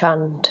going to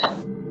chant.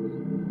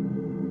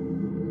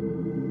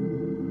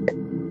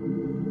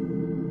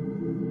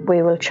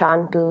 We will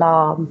chant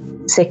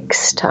Lam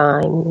 6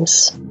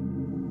 times.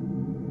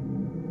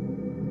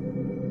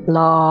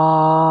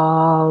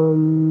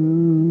 Lam,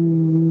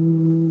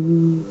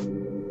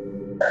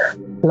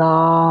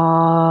 Lam,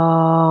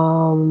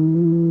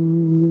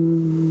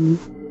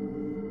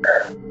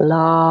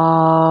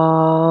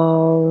 Lam,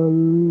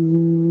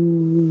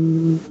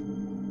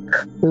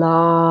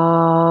 Lam,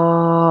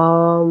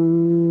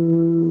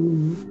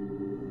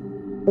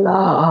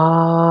 Lam,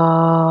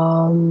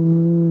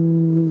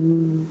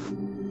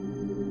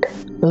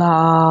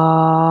 Lam.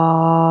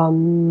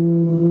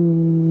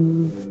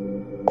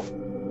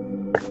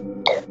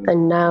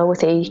 And now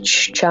with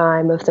each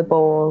chime of the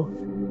ball,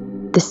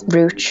 this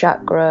root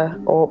chakra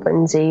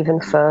opens even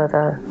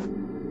further.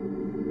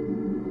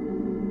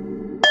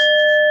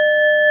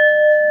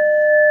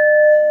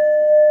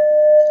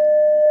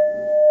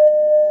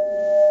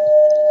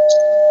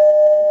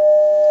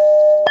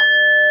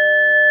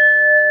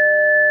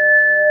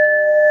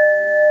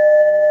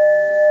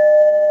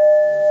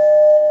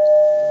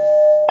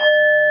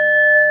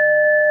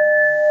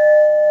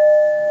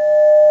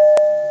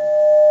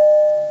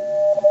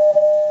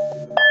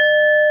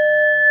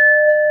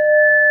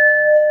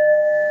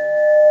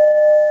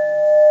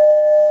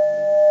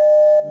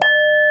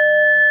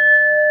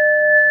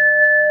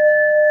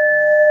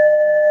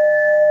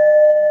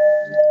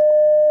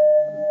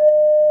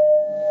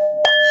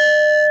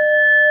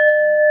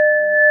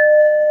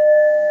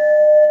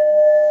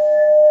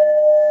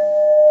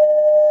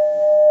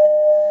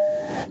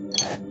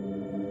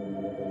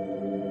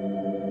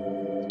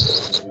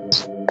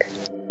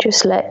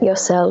 Just let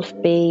yourself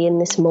be in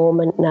this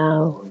moment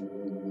now.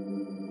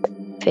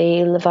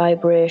 Feel the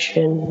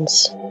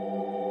vibrations.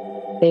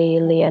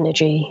 Feel the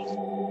energy.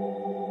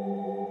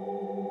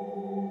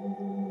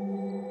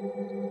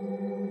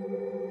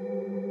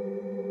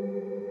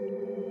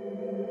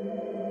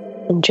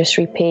 And just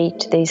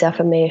repeat these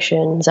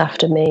affirmations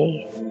after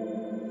me.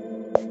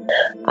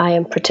 I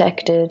am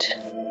protected.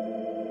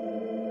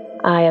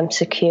 I am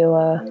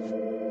secure.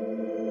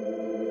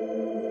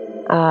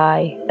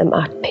 I am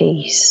at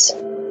peace.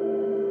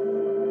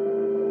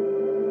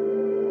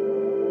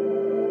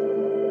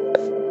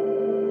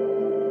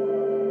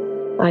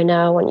 I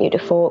now want you to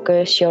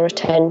focus your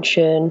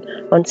attention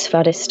on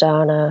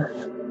Svadhisthana,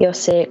 your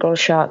sacral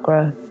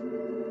chakra,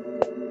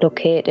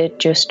 located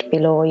just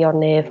below your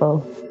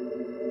navel.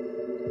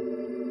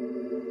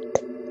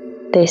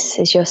 This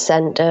is your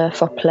center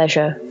for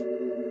pleasure,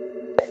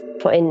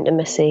 for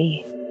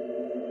intimacy,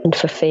 and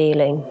for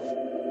feeling.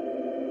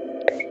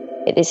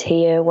 It is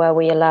here where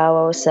we allow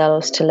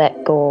ourselves to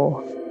let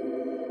go,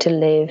 to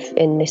live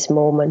in this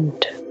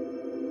moment.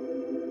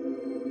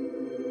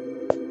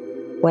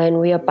 When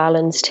we are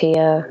balanced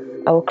here,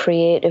 our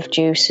creative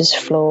juices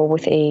flow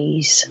with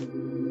ease.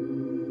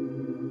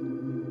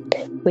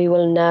 We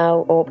will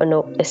now open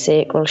up the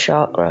sacral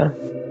chakra.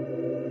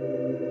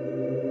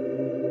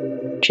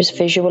 Just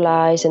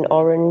visualize an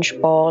orange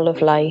ball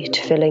of light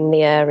filling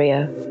the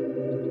area.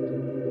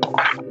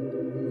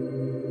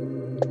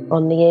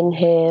 On the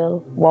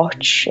inhale,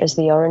 watch as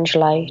the orange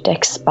light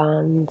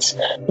expands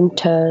and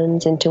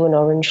turns into an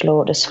orange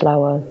lotus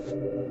flower.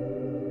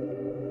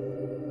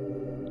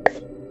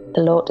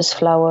 The lotus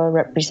flower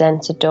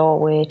represents a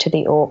doorway to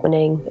the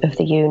opening of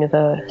the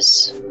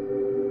universe.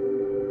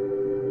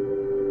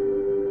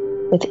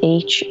 With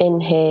each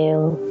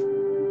inhale,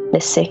 the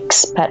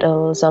 6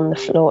 petals on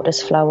the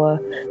lotus flower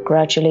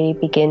gradually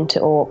begin to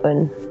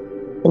open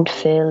and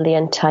fill the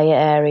entire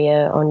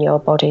area on your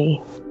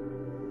body.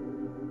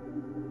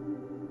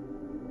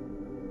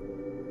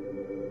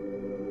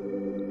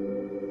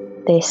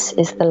 This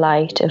is the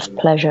light of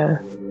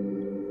pleasure,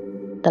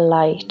 the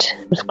light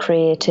of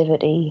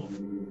creativity,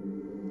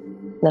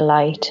 the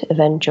light of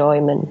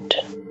enjoyment.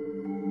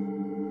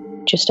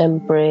 Just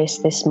embrace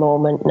this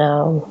moment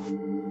now.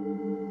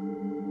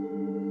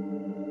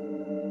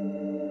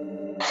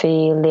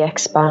 Feel the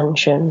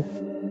expansion,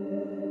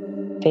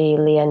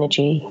 feel the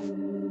energy,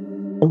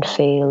 and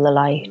feel the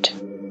light.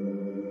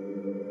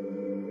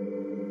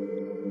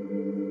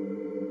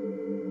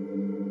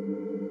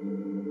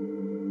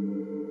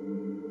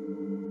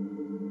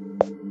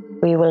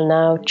 We will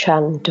now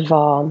chant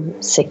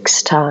Vam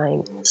 6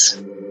 times.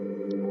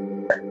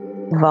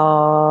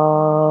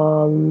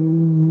 Vam,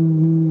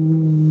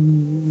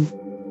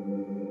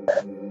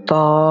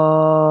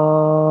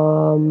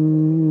 Vam,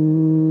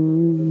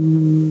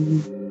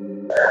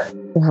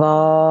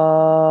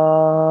 Vam,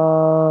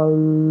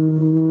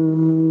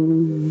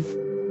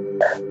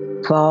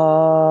 And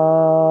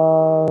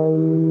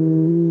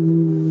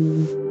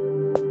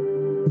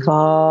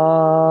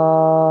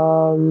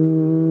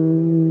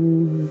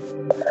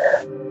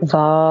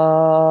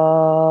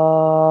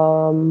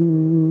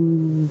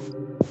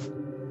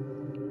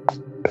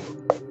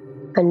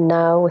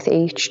now, with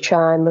each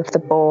chime of the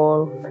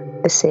ball,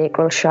 the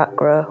sacral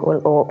chakra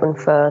will open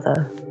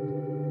further.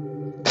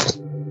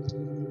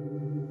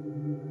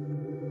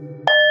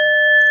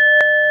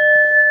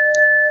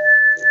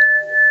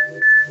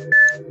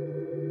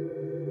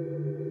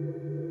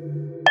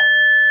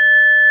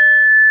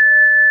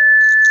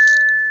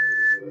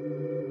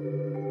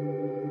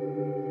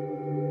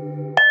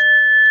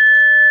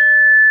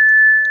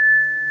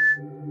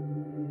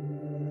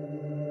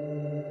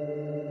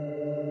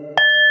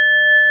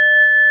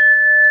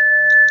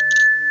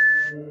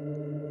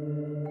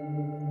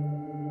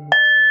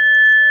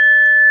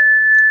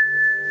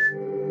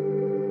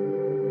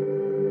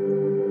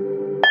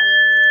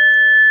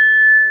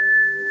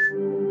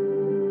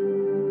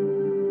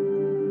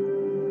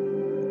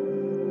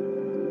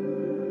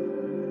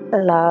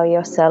 Allow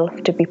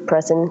yourself to be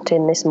present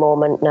in this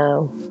moment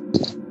now.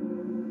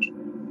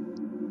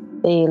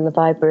 Feel the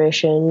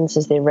vibrations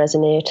as they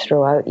resonate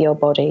throughout your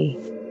body.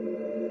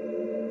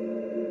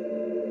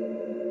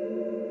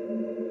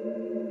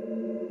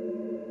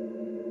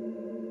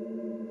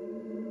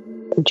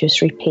 And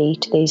just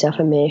repeat these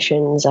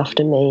affirmations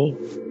after me.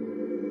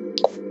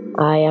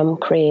 I am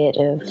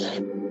creative.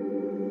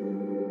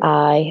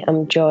 I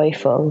am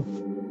joyful.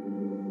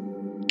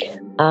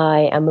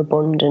 I am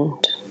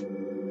abundant.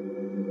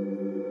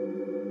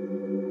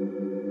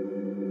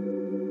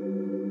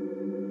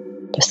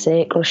 The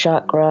sacral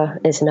chakra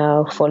is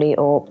now fully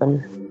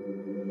open.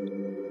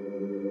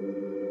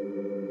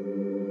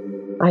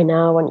 I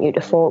now want you to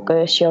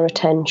focus your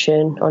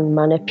attention on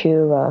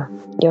Manipura,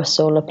 your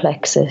solar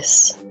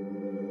plexus,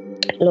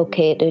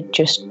 located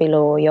just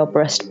below your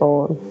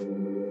breastbone.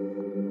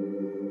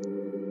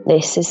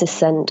 This is a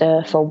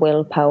center for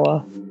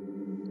willpower,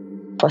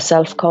 for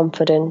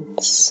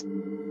self-confidence,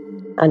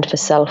 and for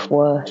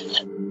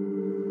self-worth.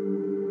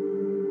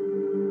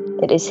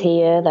 It is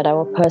here that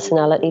our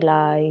personality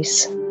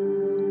lies,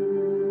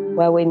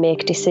 where we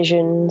make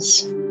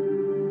decisions,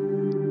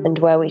 and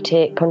where we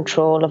take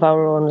control of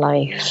our own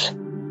life.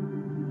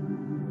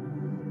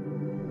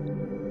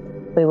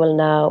 We will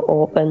now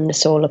open the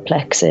solar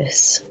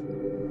plexus.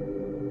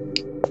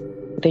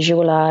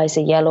 Visualize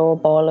a yellow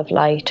ball of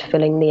light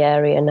filling the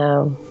area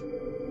now.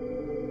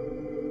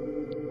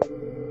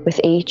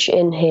 With each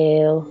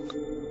inhale,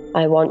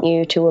 I want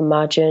you to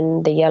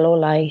imagine the yellow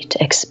light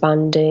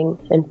expanding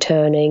and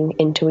turning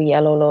into a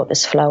yellow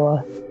lotus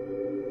flower.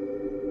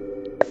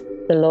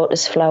 The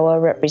lotus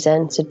flower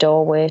represents a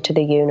doorway to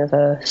the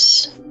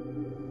universe.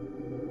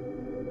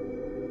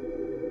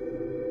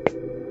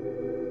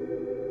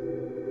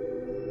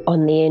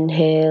 On the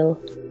inhale,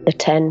 the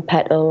 10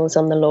 petals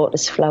on the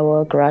lotus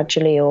flower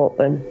gradually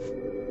open,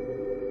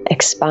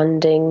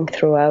 expanding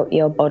throughout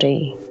your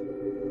body.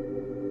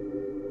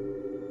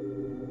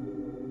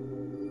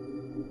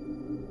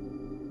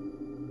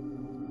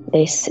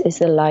 This is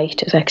the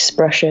light of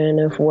expression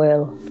of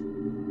will,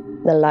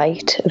 the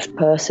light of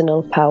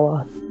personal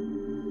power,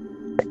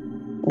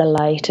 the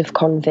light of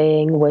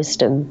conveying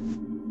wisdom.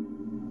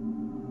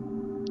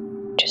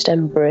 Just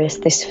embrace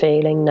this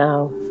feeling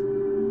now.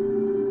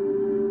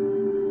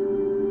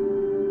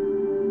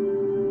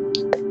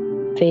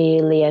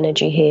 Feel the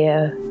energy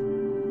here.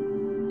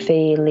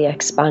 Feel the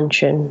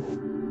expansion.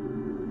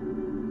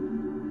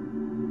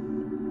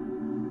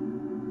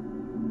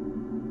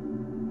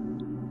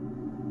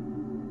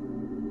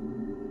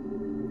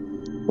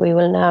 We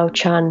will now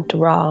chant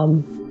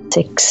Ram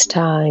 6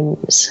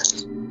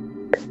 times.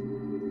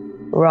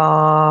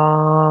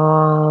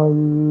 Ram,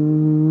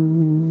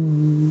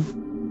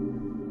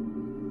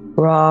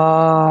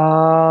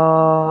 Ram,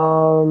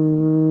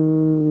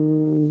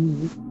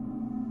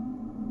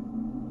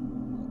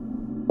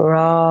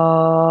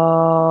 Ram,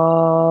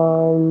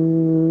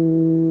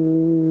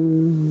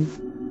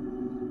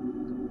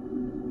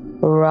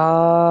 Ram,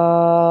 Ram,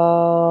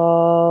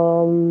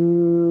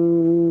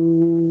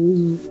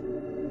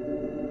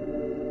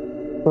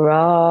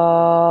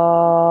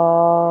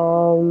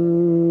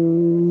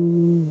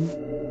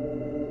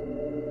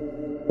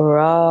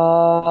 Ram.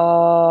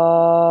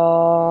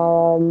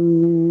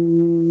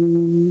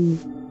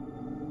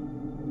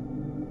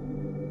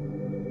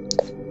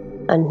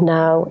 And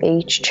now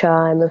each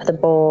chime of the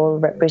ball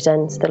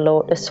represents the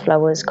lotus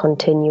flower's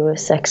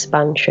continuous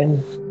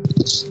expansion.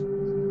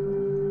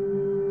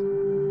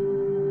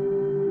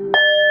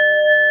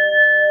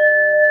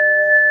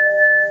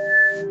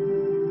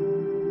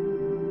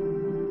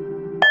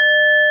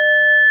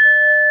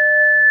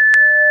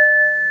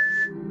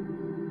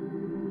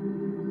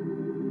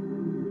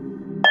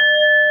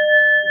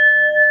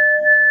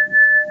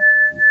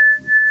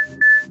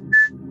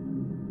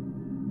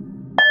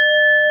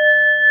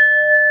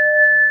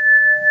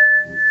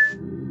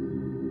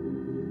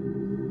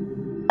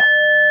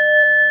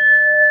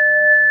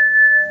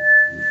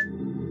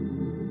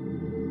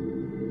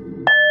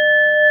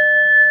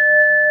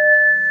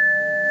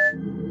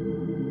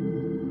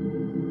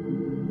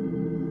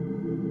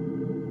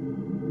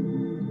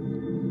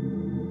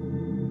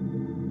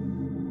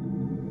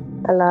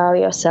 Allow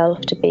yourself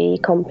to be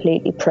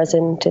completely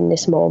present in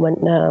this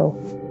moment now.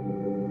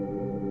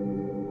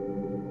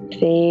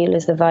 Feel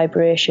as the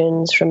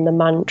vibrations from the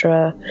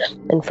mantra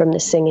and from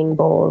the singing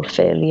bowl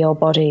fill your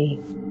body.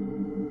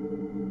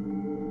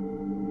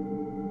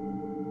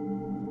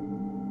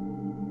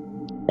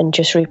 And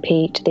just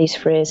repeat these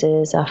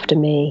phrases after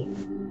me.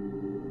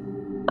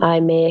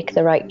 I make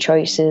the right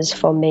choices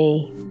for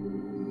me.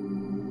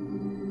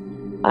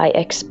 I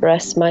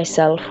express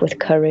myself with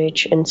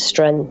courage and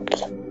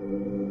strength.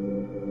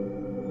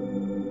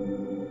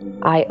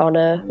 I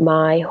honor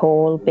my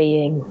whole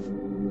being.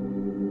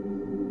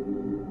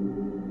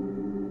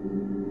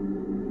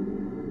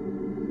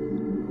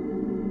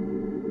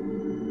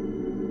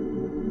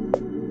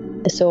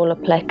 The solar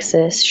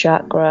plexus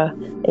chakra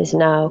is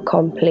now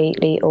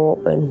completely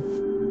open.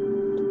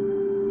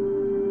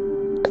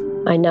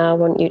 I now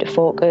want you to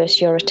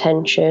focus your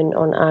attention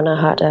on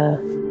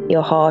Anahata,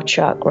 your heart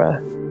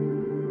chakra,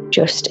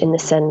 just in the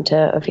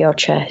center of your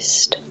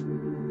chest.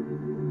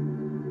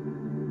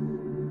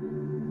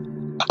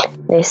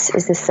 This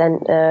is the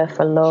center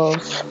for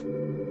love,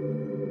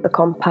 for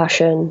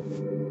compassion,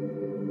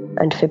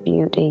 and for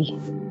beauty.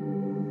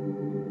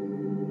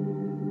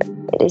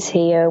 It is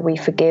here we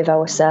forgive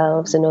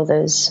ourselves and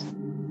others,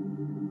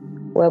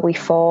 where we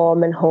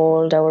form and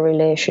hold our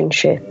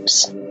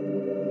relationships,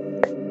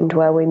 and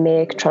where we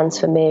make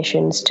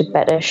transformations to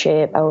better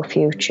shape our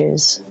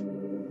futures.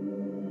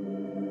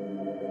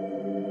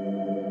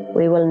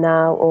 We will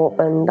now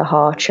open the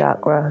heart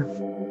chakra.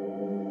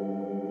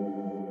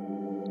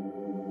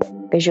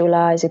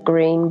 Visualize a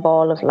green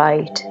ball of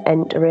light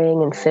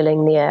entering and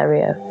filling the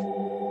area.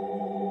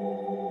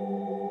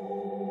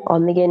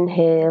 On the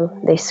inhale,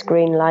 this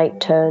green light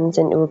turns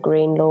into a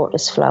green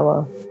lotus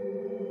flower.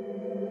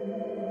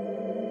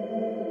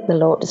 The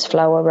lotus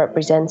flower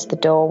represents the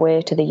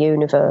doorway to the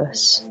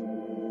universe.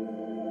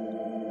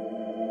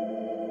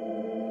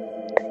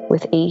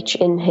 With each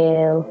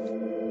inhale,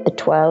 the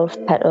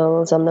 12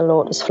 petals on the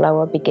lotus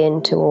flower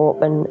begin to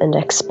open and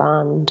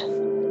expand,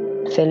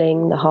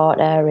 filling the heart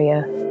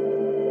area.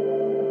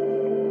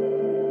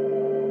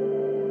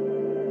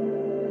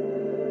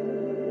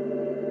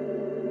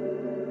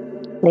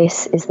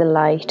 This is the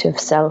light of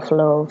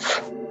self-love,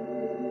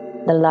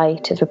 the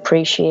light of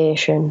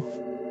appreciation,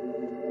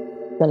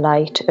 the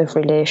light of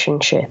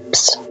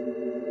relationships.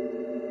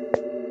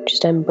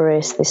 Just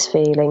embrace this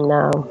feeling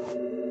now.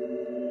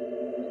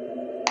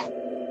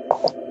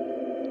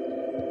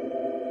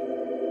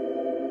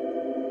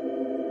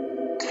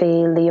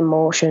 Feel the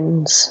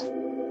emotions,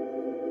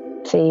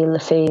 feel the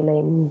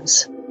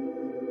feelings,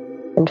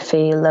 and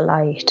feel the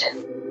light.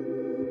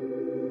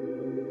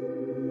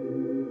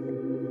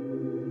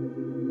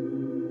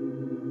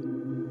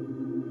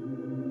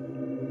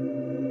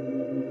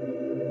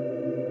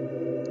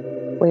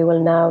 We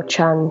will now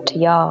chant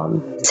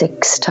Yam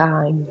 6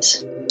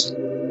 times.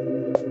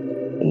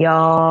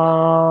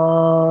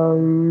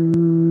 Yam.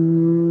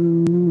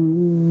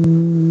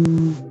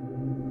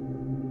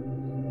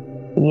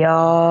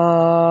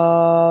 Yam.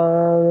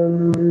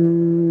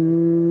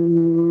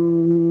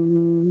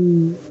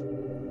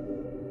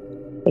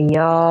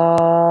 Yam.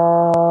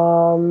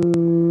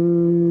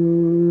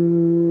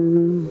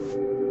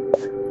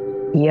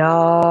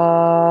 Yam.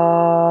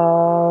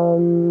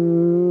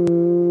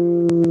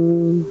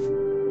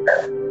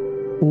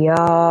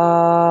 Yam.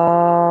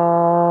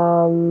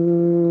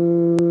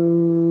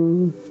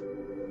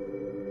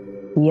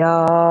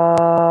 Yam.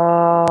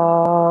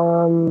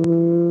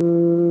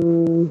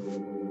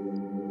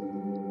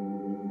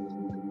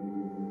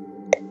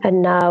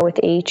 And now with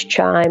each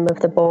chime of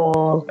the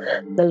ball,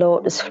 the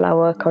lotus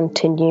flower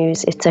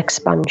continues its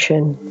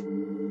expansion.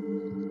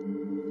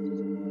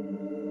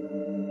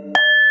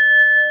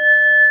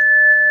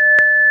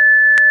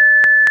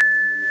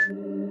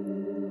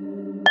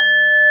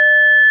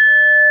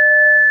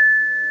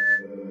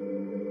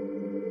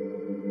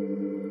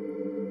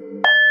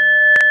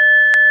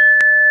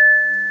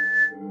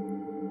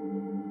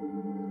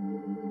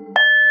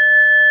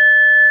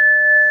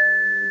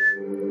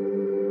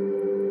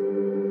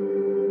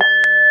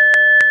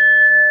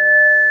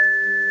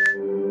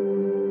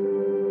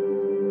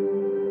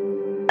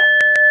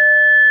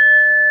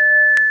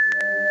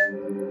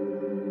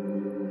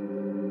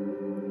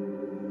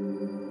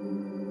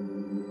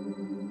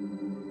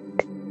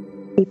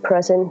 Be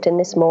present in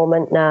this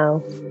moment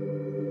now.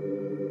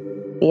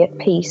 Be at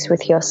peace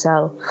with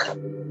yourself.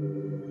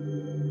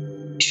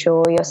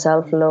 Show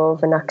yourself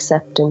love and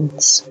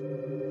acceptance.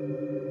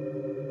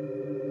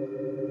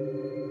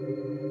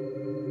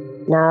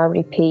 Now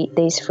repeat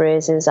these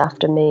phrases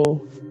after me.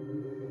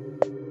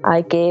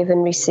 I give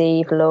and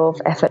receive love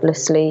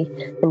effortlessly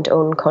and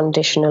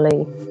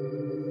unconditionally.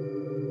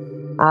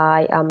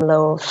 I am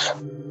love.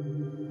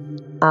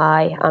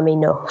 I am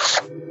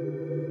enough.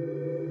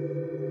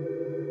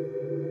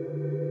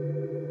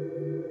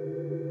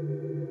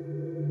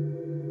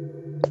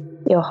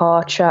 Your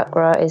heart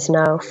chakra is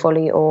now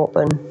fully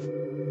open.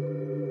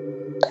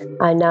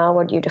 I now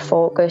want you to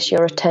focus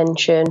your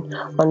attention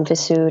on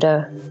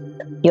Visuddha,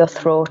 your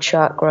throat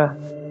chakra.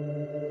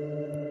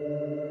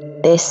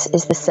 This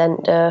is the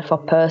center for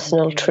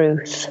personal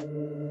truth,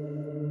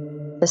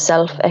 for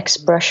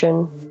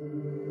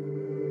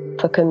self-expression,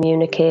 for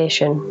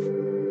communication.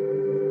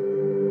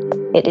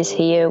 It is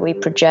here we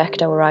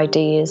project our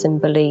ideas and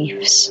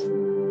beliefs,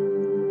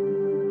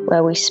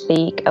 where we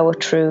speak our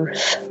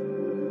truth,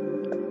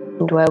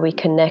 and where we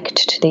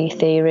connect to the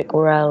etheric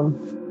realm.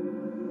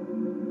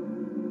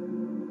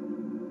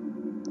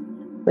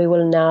 We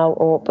will now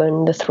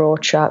open the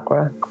throat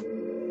chakra.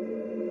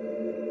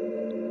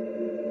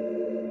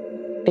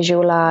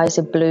 Visualize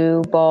a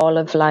blue ball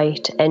of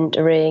light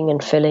entering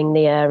and filling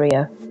the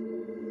area.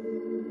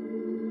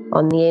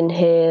 On the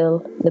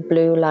inhale, the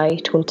blue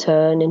light will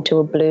turn into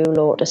a blue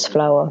lotus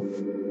flower.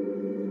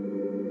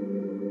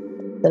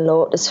 The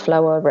lotus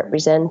flower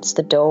represents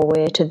the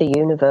doorway to the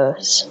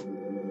universe.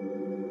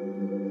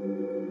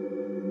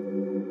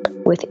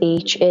 With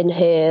each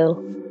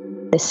inhale,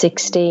 the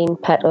 16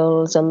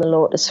 petals on the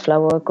lotus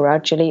flower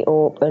gradually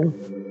open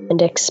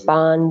and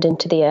expand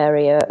into the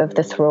area of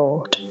the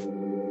throat.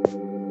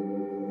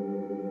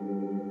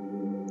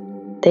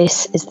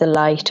 This is the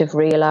light of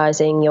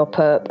realizing your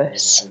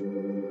purpose,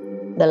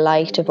 the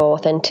light of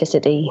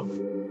authenticity,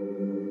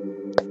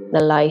 the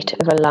light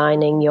of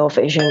aligning your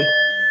vision.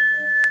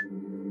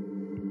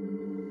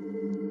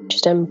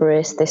 Just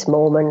embrace this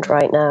moment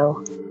right now.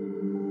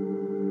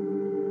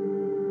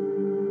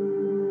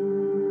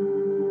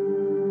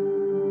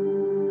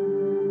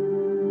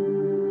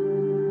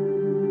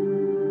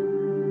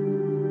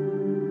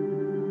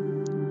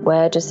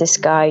 Where does this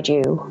guide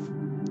you?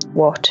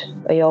 What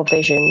are your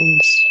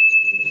visions?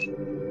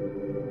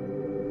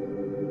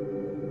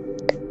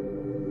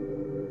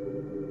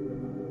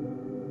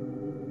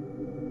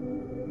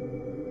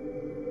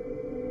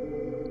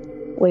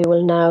 We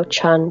will now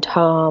chant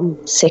Harm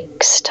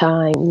 6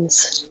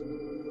 times.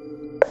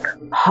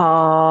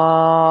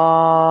 Harm.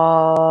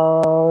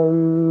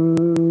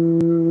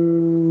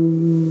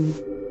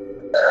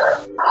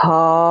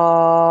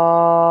 Harm.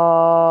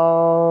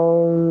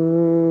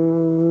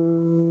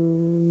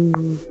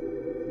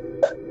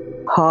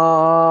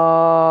 Harm.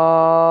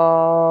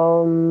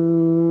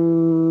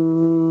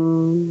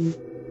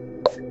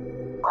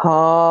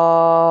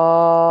 Harm.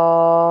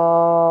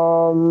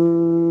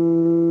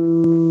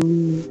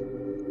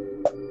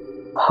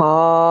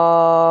 Harm.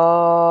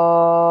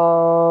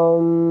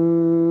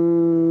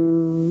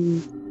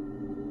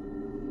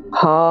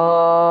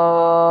 Harm.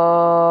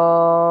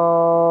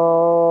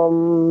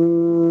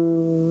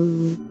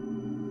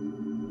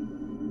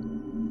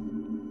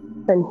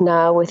 And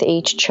now with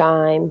each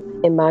chime,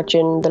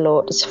 imagine the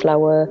lotus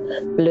flower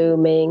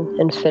blooming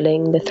and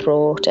filling the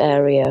throat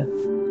area.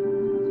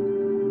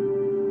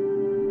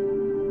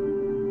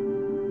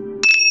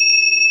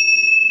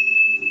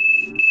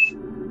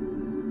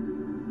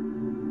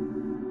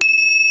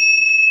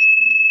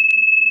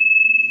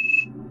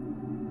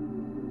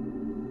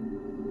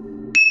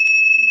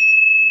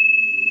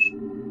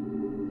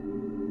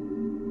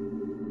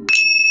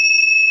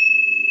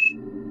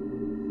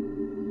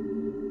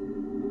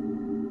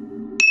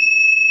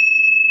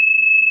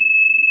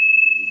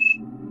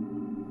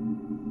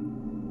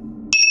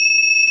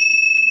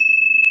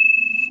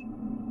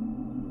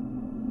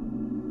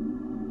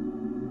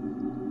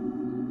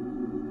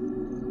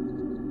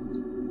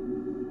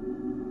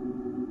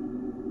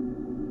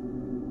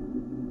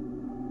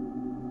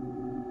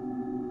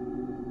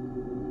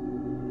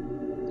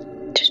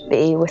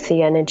 Be with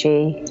the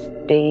energy,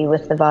 be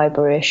with the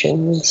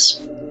vibrations.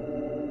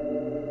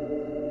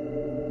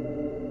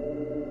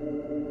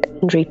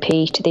 And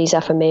repeat these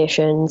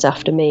affirmations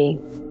after me.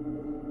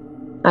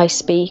 I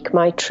speak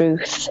my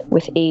truth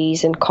with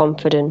ease and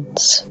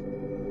confidence.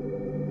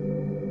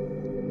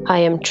 I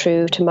am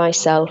true to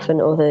myself and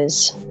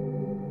others.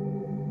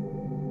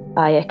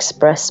 I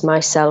express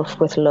myself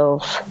with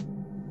love.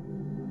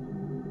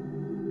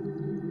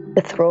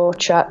 The throat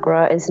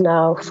chakra is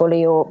now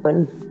fully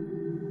open.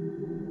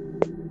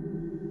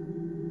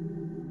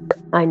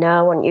 I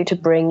now want you to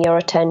bring your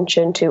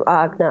attention to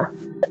Agna,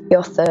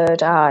 your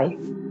third eye,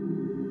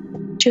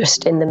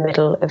 just in the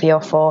middle of your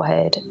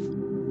forehead.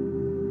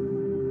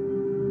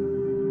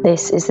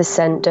 This is the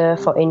center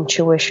for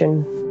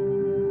intuition,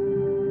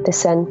 the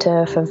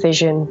center for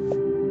vision,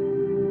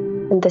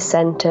 and the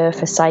center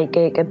for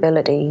psychic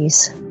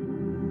abilities.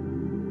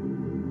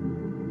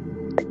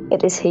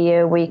 It is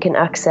here we can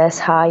access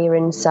higher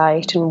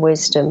insight and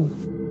wisdom,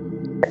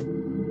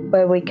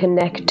 where we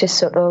connect to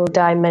subtle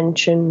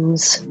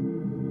dimensions,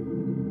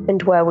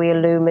 and where we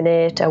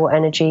illuminate our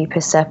energy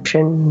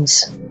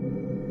perceptions.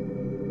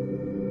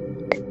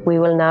 We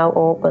will now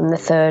open the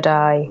third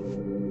eye.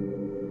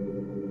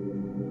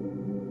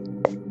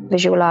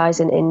 Visualize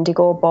an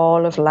indigo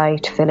ball of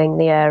light filling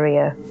the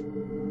area.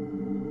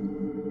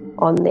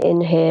 On the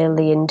inhale,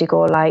 the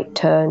indigo light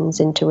turns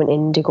into an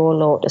indigo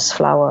lotus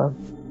flower.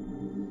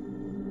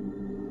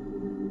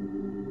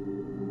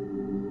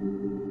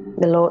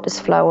 The lotus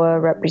flower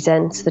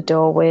represents the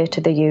doorway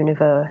to the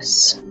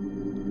universe.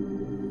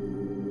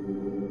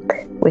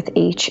 With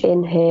each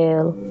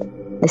inhale,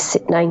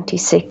 the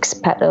 96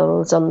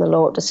 petals on the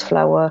lotus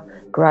flower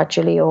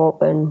gradually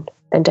open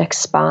and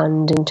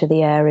expand into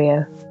the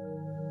area.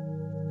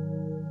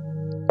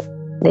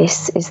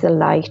 This is the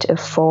light of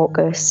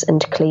focus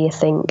and clear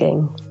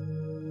thinking,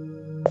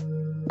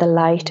 the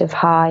light of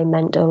high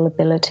mental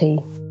ability,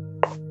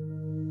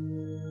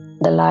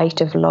 the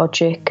light of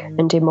logic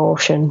and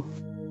emotion.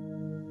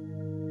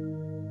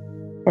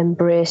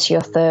 Embrace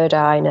your third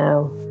eye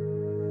now.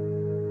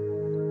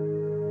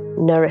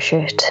 Nourish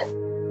it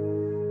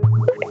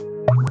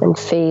and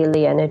feel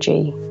the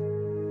energy.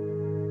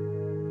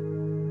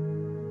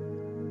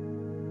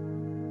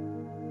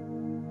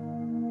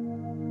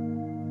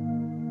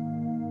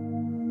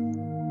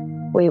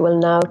 We will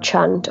now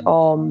chant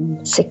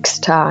Om 6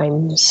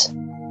 times.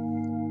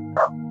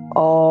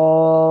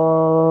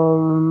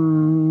 Om.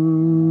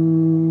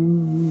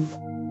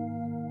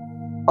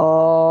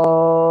 Om.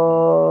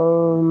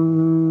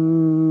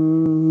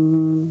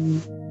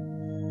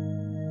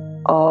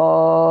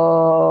 Om.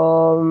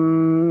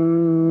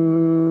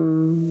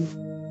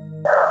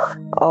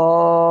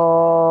 Om.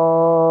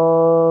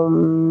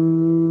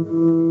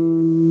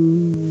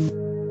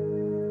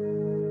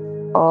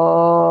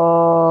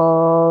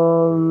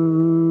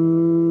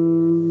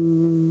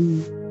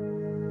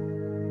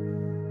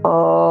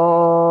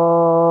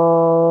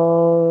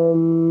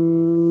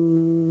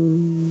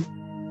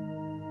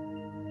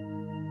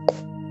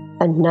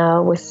 And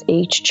now with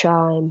each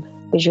chime,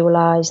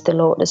 visualize the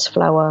lotus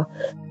flower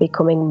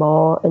becoming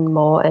more and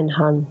more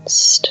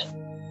enhanced.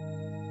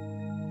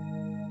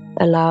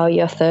 Allow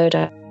your third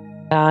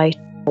eye to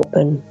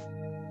open.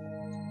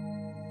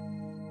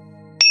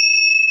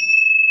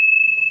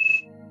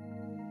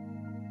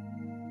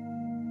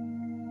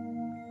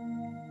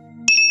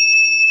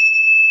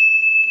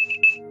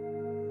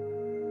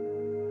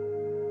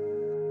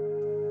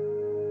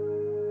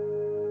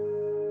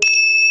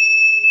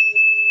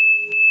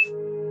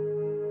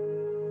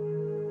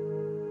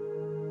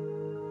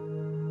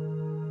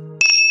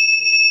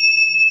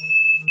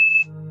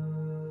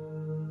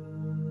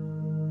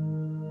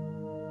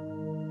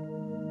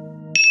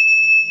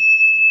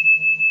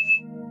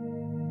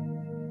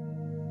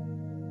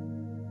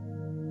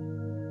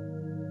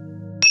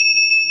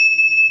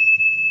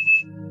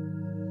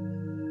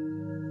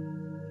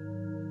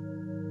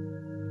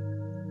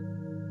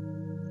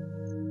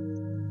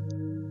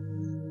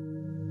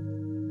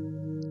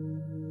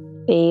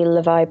 Feel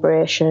the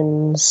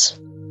vibrations.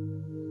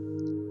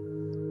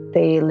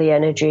 Feel the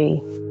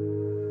energy.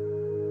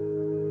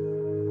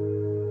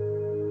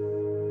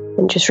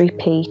 And just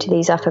repeat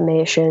these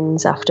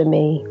affirmations after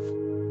me.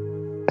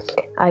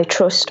 I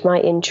trust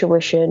my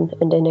intuition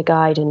and inner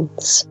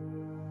guidance.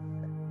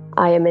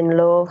 I am in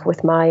love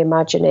with my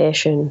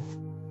imagination.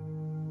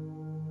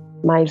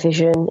 My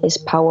vision is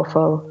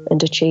powerful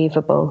and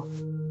achievable.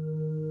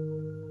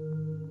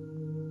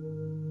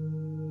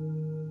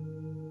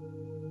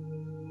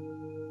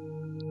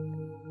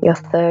 Your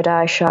third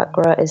eye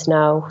chakra is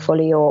now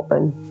fully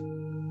open.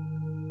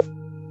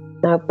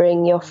 Now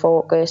bring your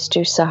focus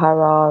to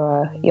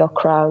Sahasrara, your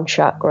crown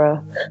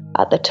chakra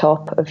at the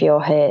top of your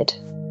head.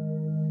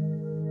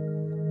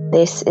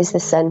 This is the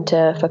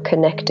center for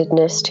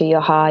connectedness to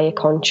your higher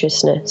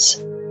consciousness,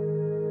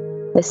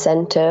 the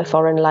center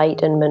for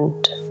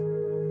enlightenment,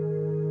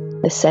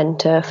 the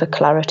center for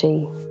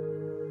clarity.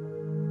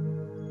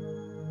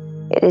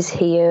 It is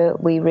here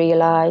we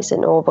realize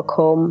and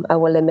overcome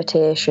our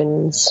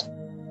limitations,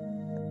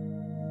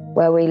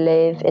 where we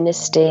live in a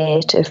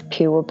state of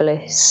pure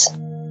bliss,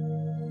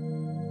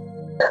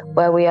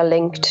 where we are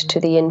linked to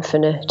the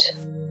infinite.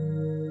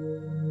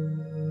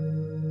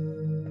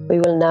 We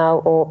will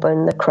now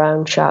open the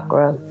crown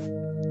chakra.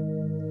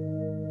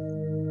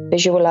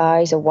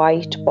 Visualize a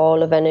white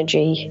ball of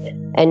energy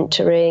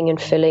entering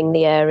and filling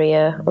the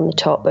area on the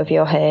top of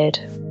your head.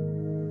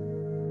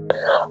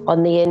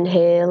 On the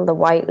inhale, the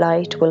white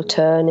light will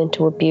turn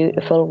into a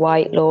beautiful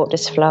white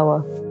lotus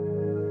flower.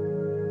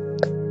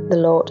 The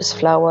lotus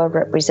flower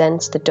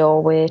represents the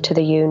doorway to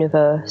the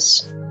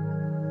universe.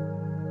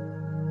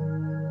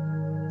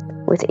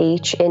 With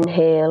each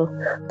inhale,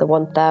 the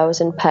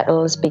 1,000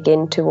 petals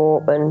begin to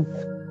open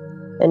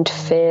and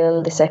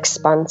fill this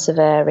expansive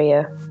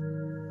area.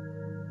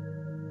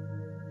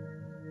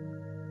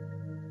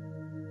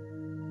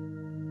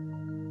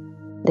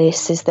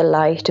 This is the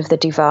light of the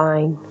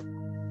divine,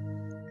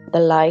 the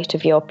light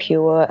of your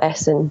pure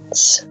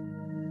essence,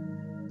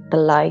 the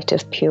light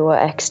of pure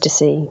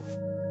ecstasy.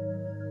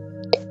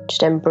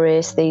 Just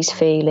embrace these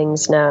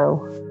feelings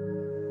now.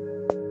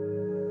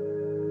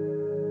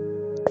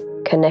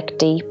 Connect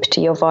deep to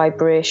your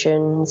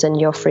vibrations and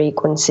your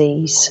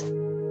frequencies.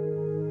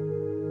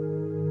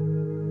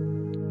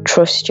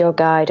 Trust your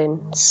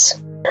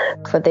guidance,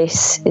 for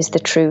this is the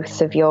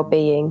truth of your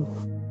being.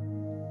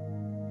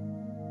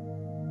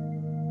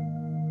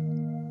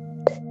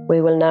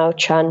 We will now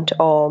chant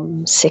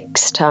Om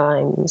 6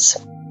 times.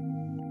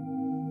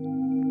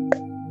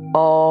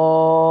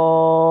 Om.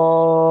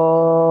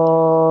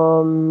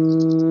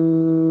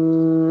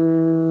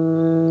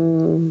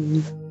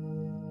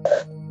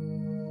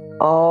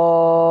 Om.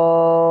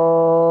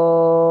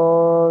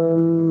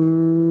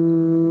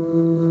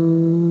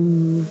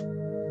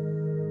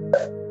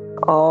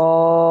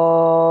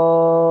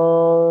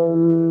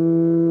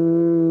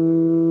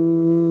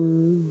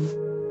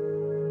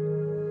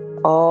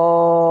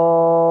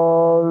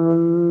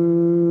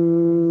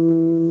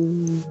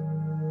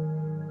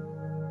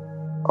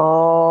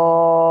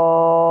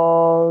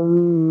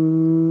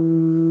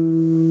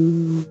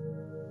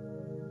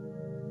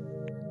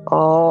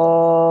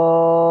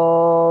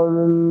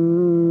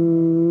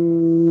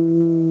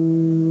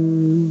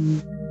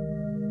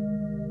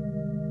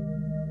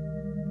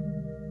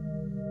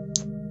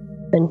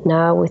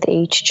 Now, with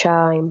each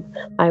chime,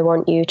 I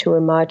want you to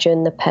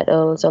imagine the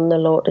petals on the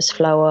lotus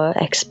flower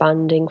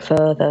expanding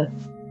further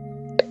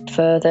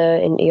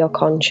into your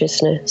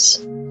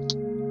consciousness.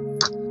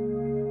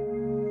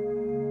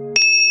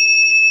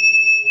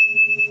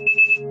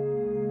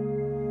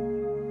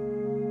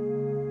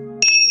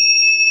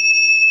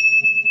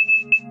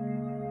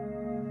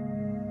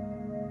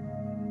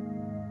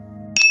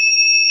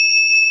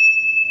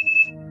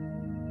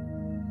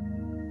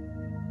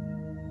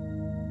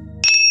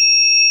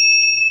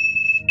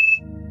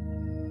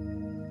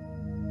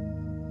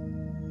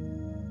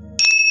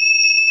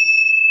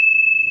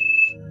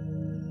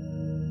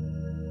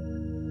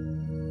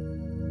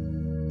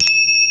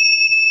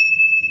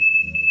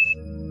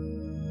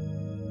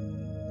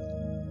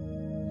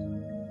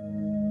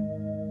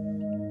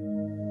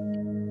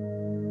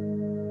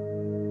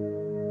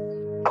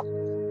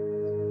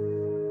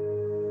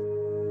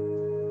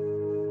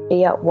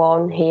 Be at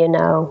one here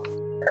now,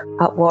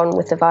 at one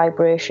with the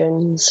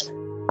vibrations,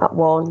 at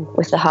one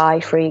with the high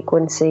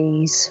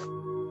frequencies.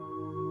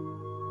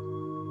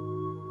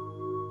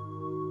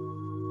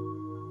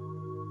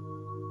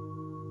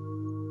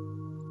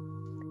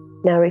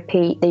 Now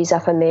repeat these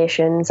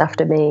affirmations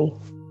after me.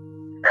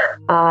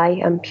 I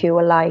am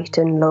pure light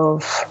and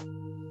love.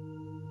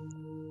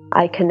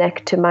 I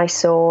connect to my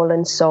soul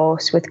and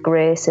source with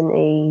grace and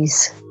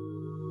ease.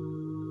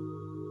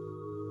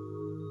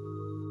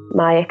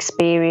 My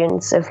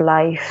experience of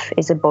life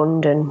is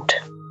abundant.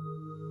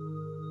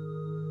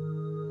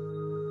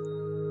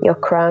 Your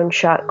crown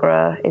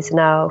chakra is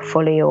now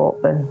fully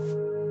open.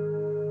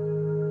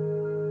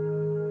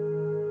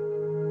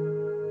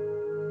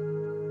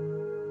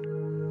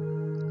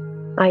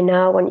 I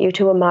now want you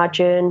to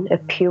imagine a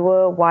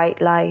pure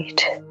white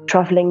light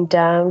traveling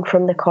down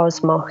from the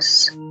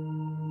cosmos,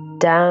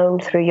 down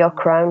through your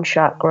crown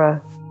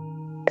chakra,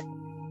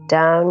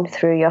 down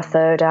through your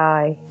third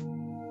eye,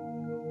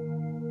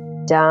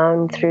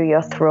 down through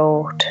your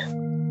throat,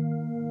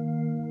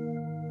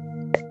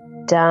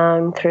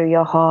 down through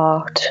your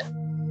heart,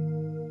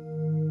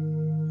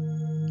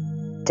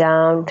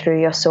 down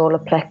through your solar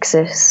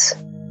plexus,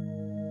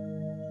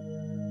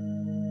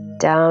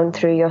 down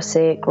through your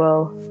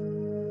sacral,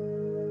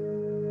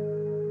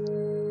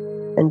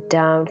 and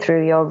down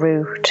through your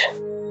root,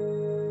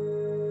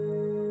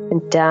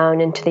 and down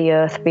into the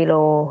earth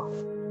below,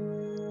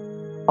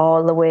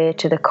 all the way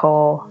to the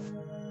core.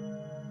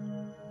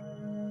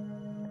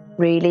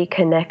 Really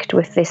connect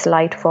with this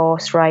light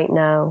force right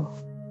now.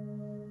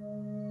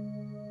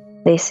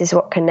 This is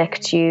what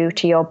connects you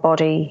to your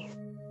body,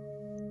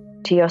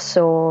 to your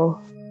soul,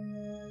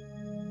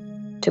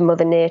 to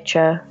Mother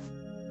Nature,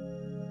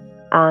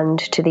 and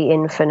to the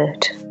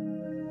infinite.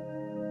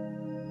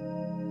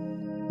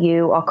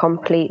 You are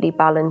completely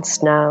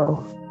balanced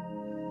now.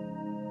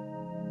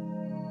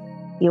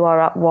 You are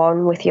at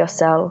one with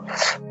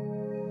yourself.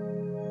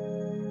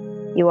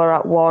 You are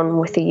at one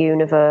with the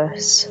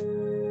universe.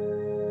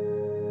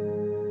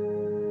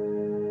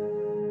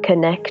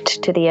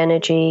 Connect to the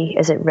energy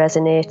as it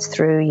resonates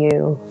through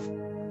you.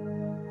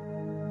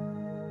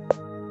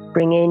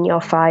 Bring in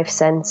your 5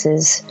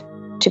 senses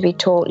to be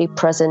totally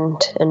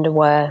present and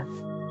aware.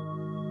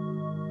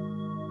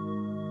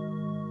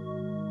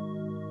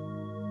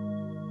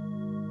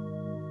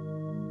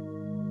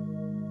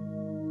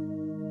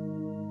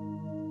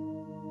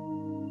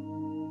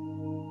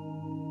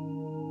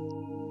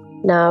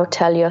 Now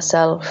tell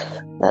yourself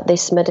that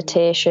this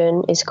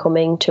meditation is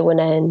coming to an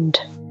end.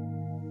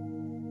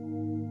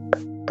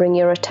 Bring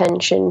your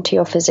attention to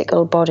your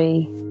physical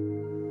body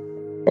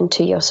and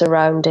to your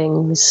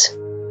surroundings.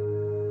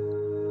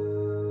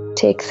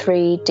 Take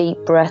 3 deep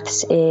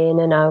breaths in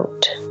and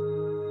out.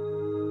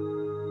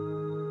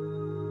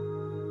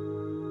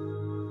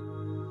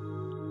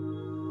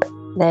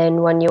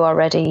 Then, when you are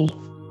ready,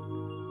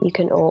 you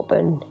can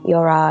open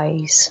your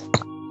eyes.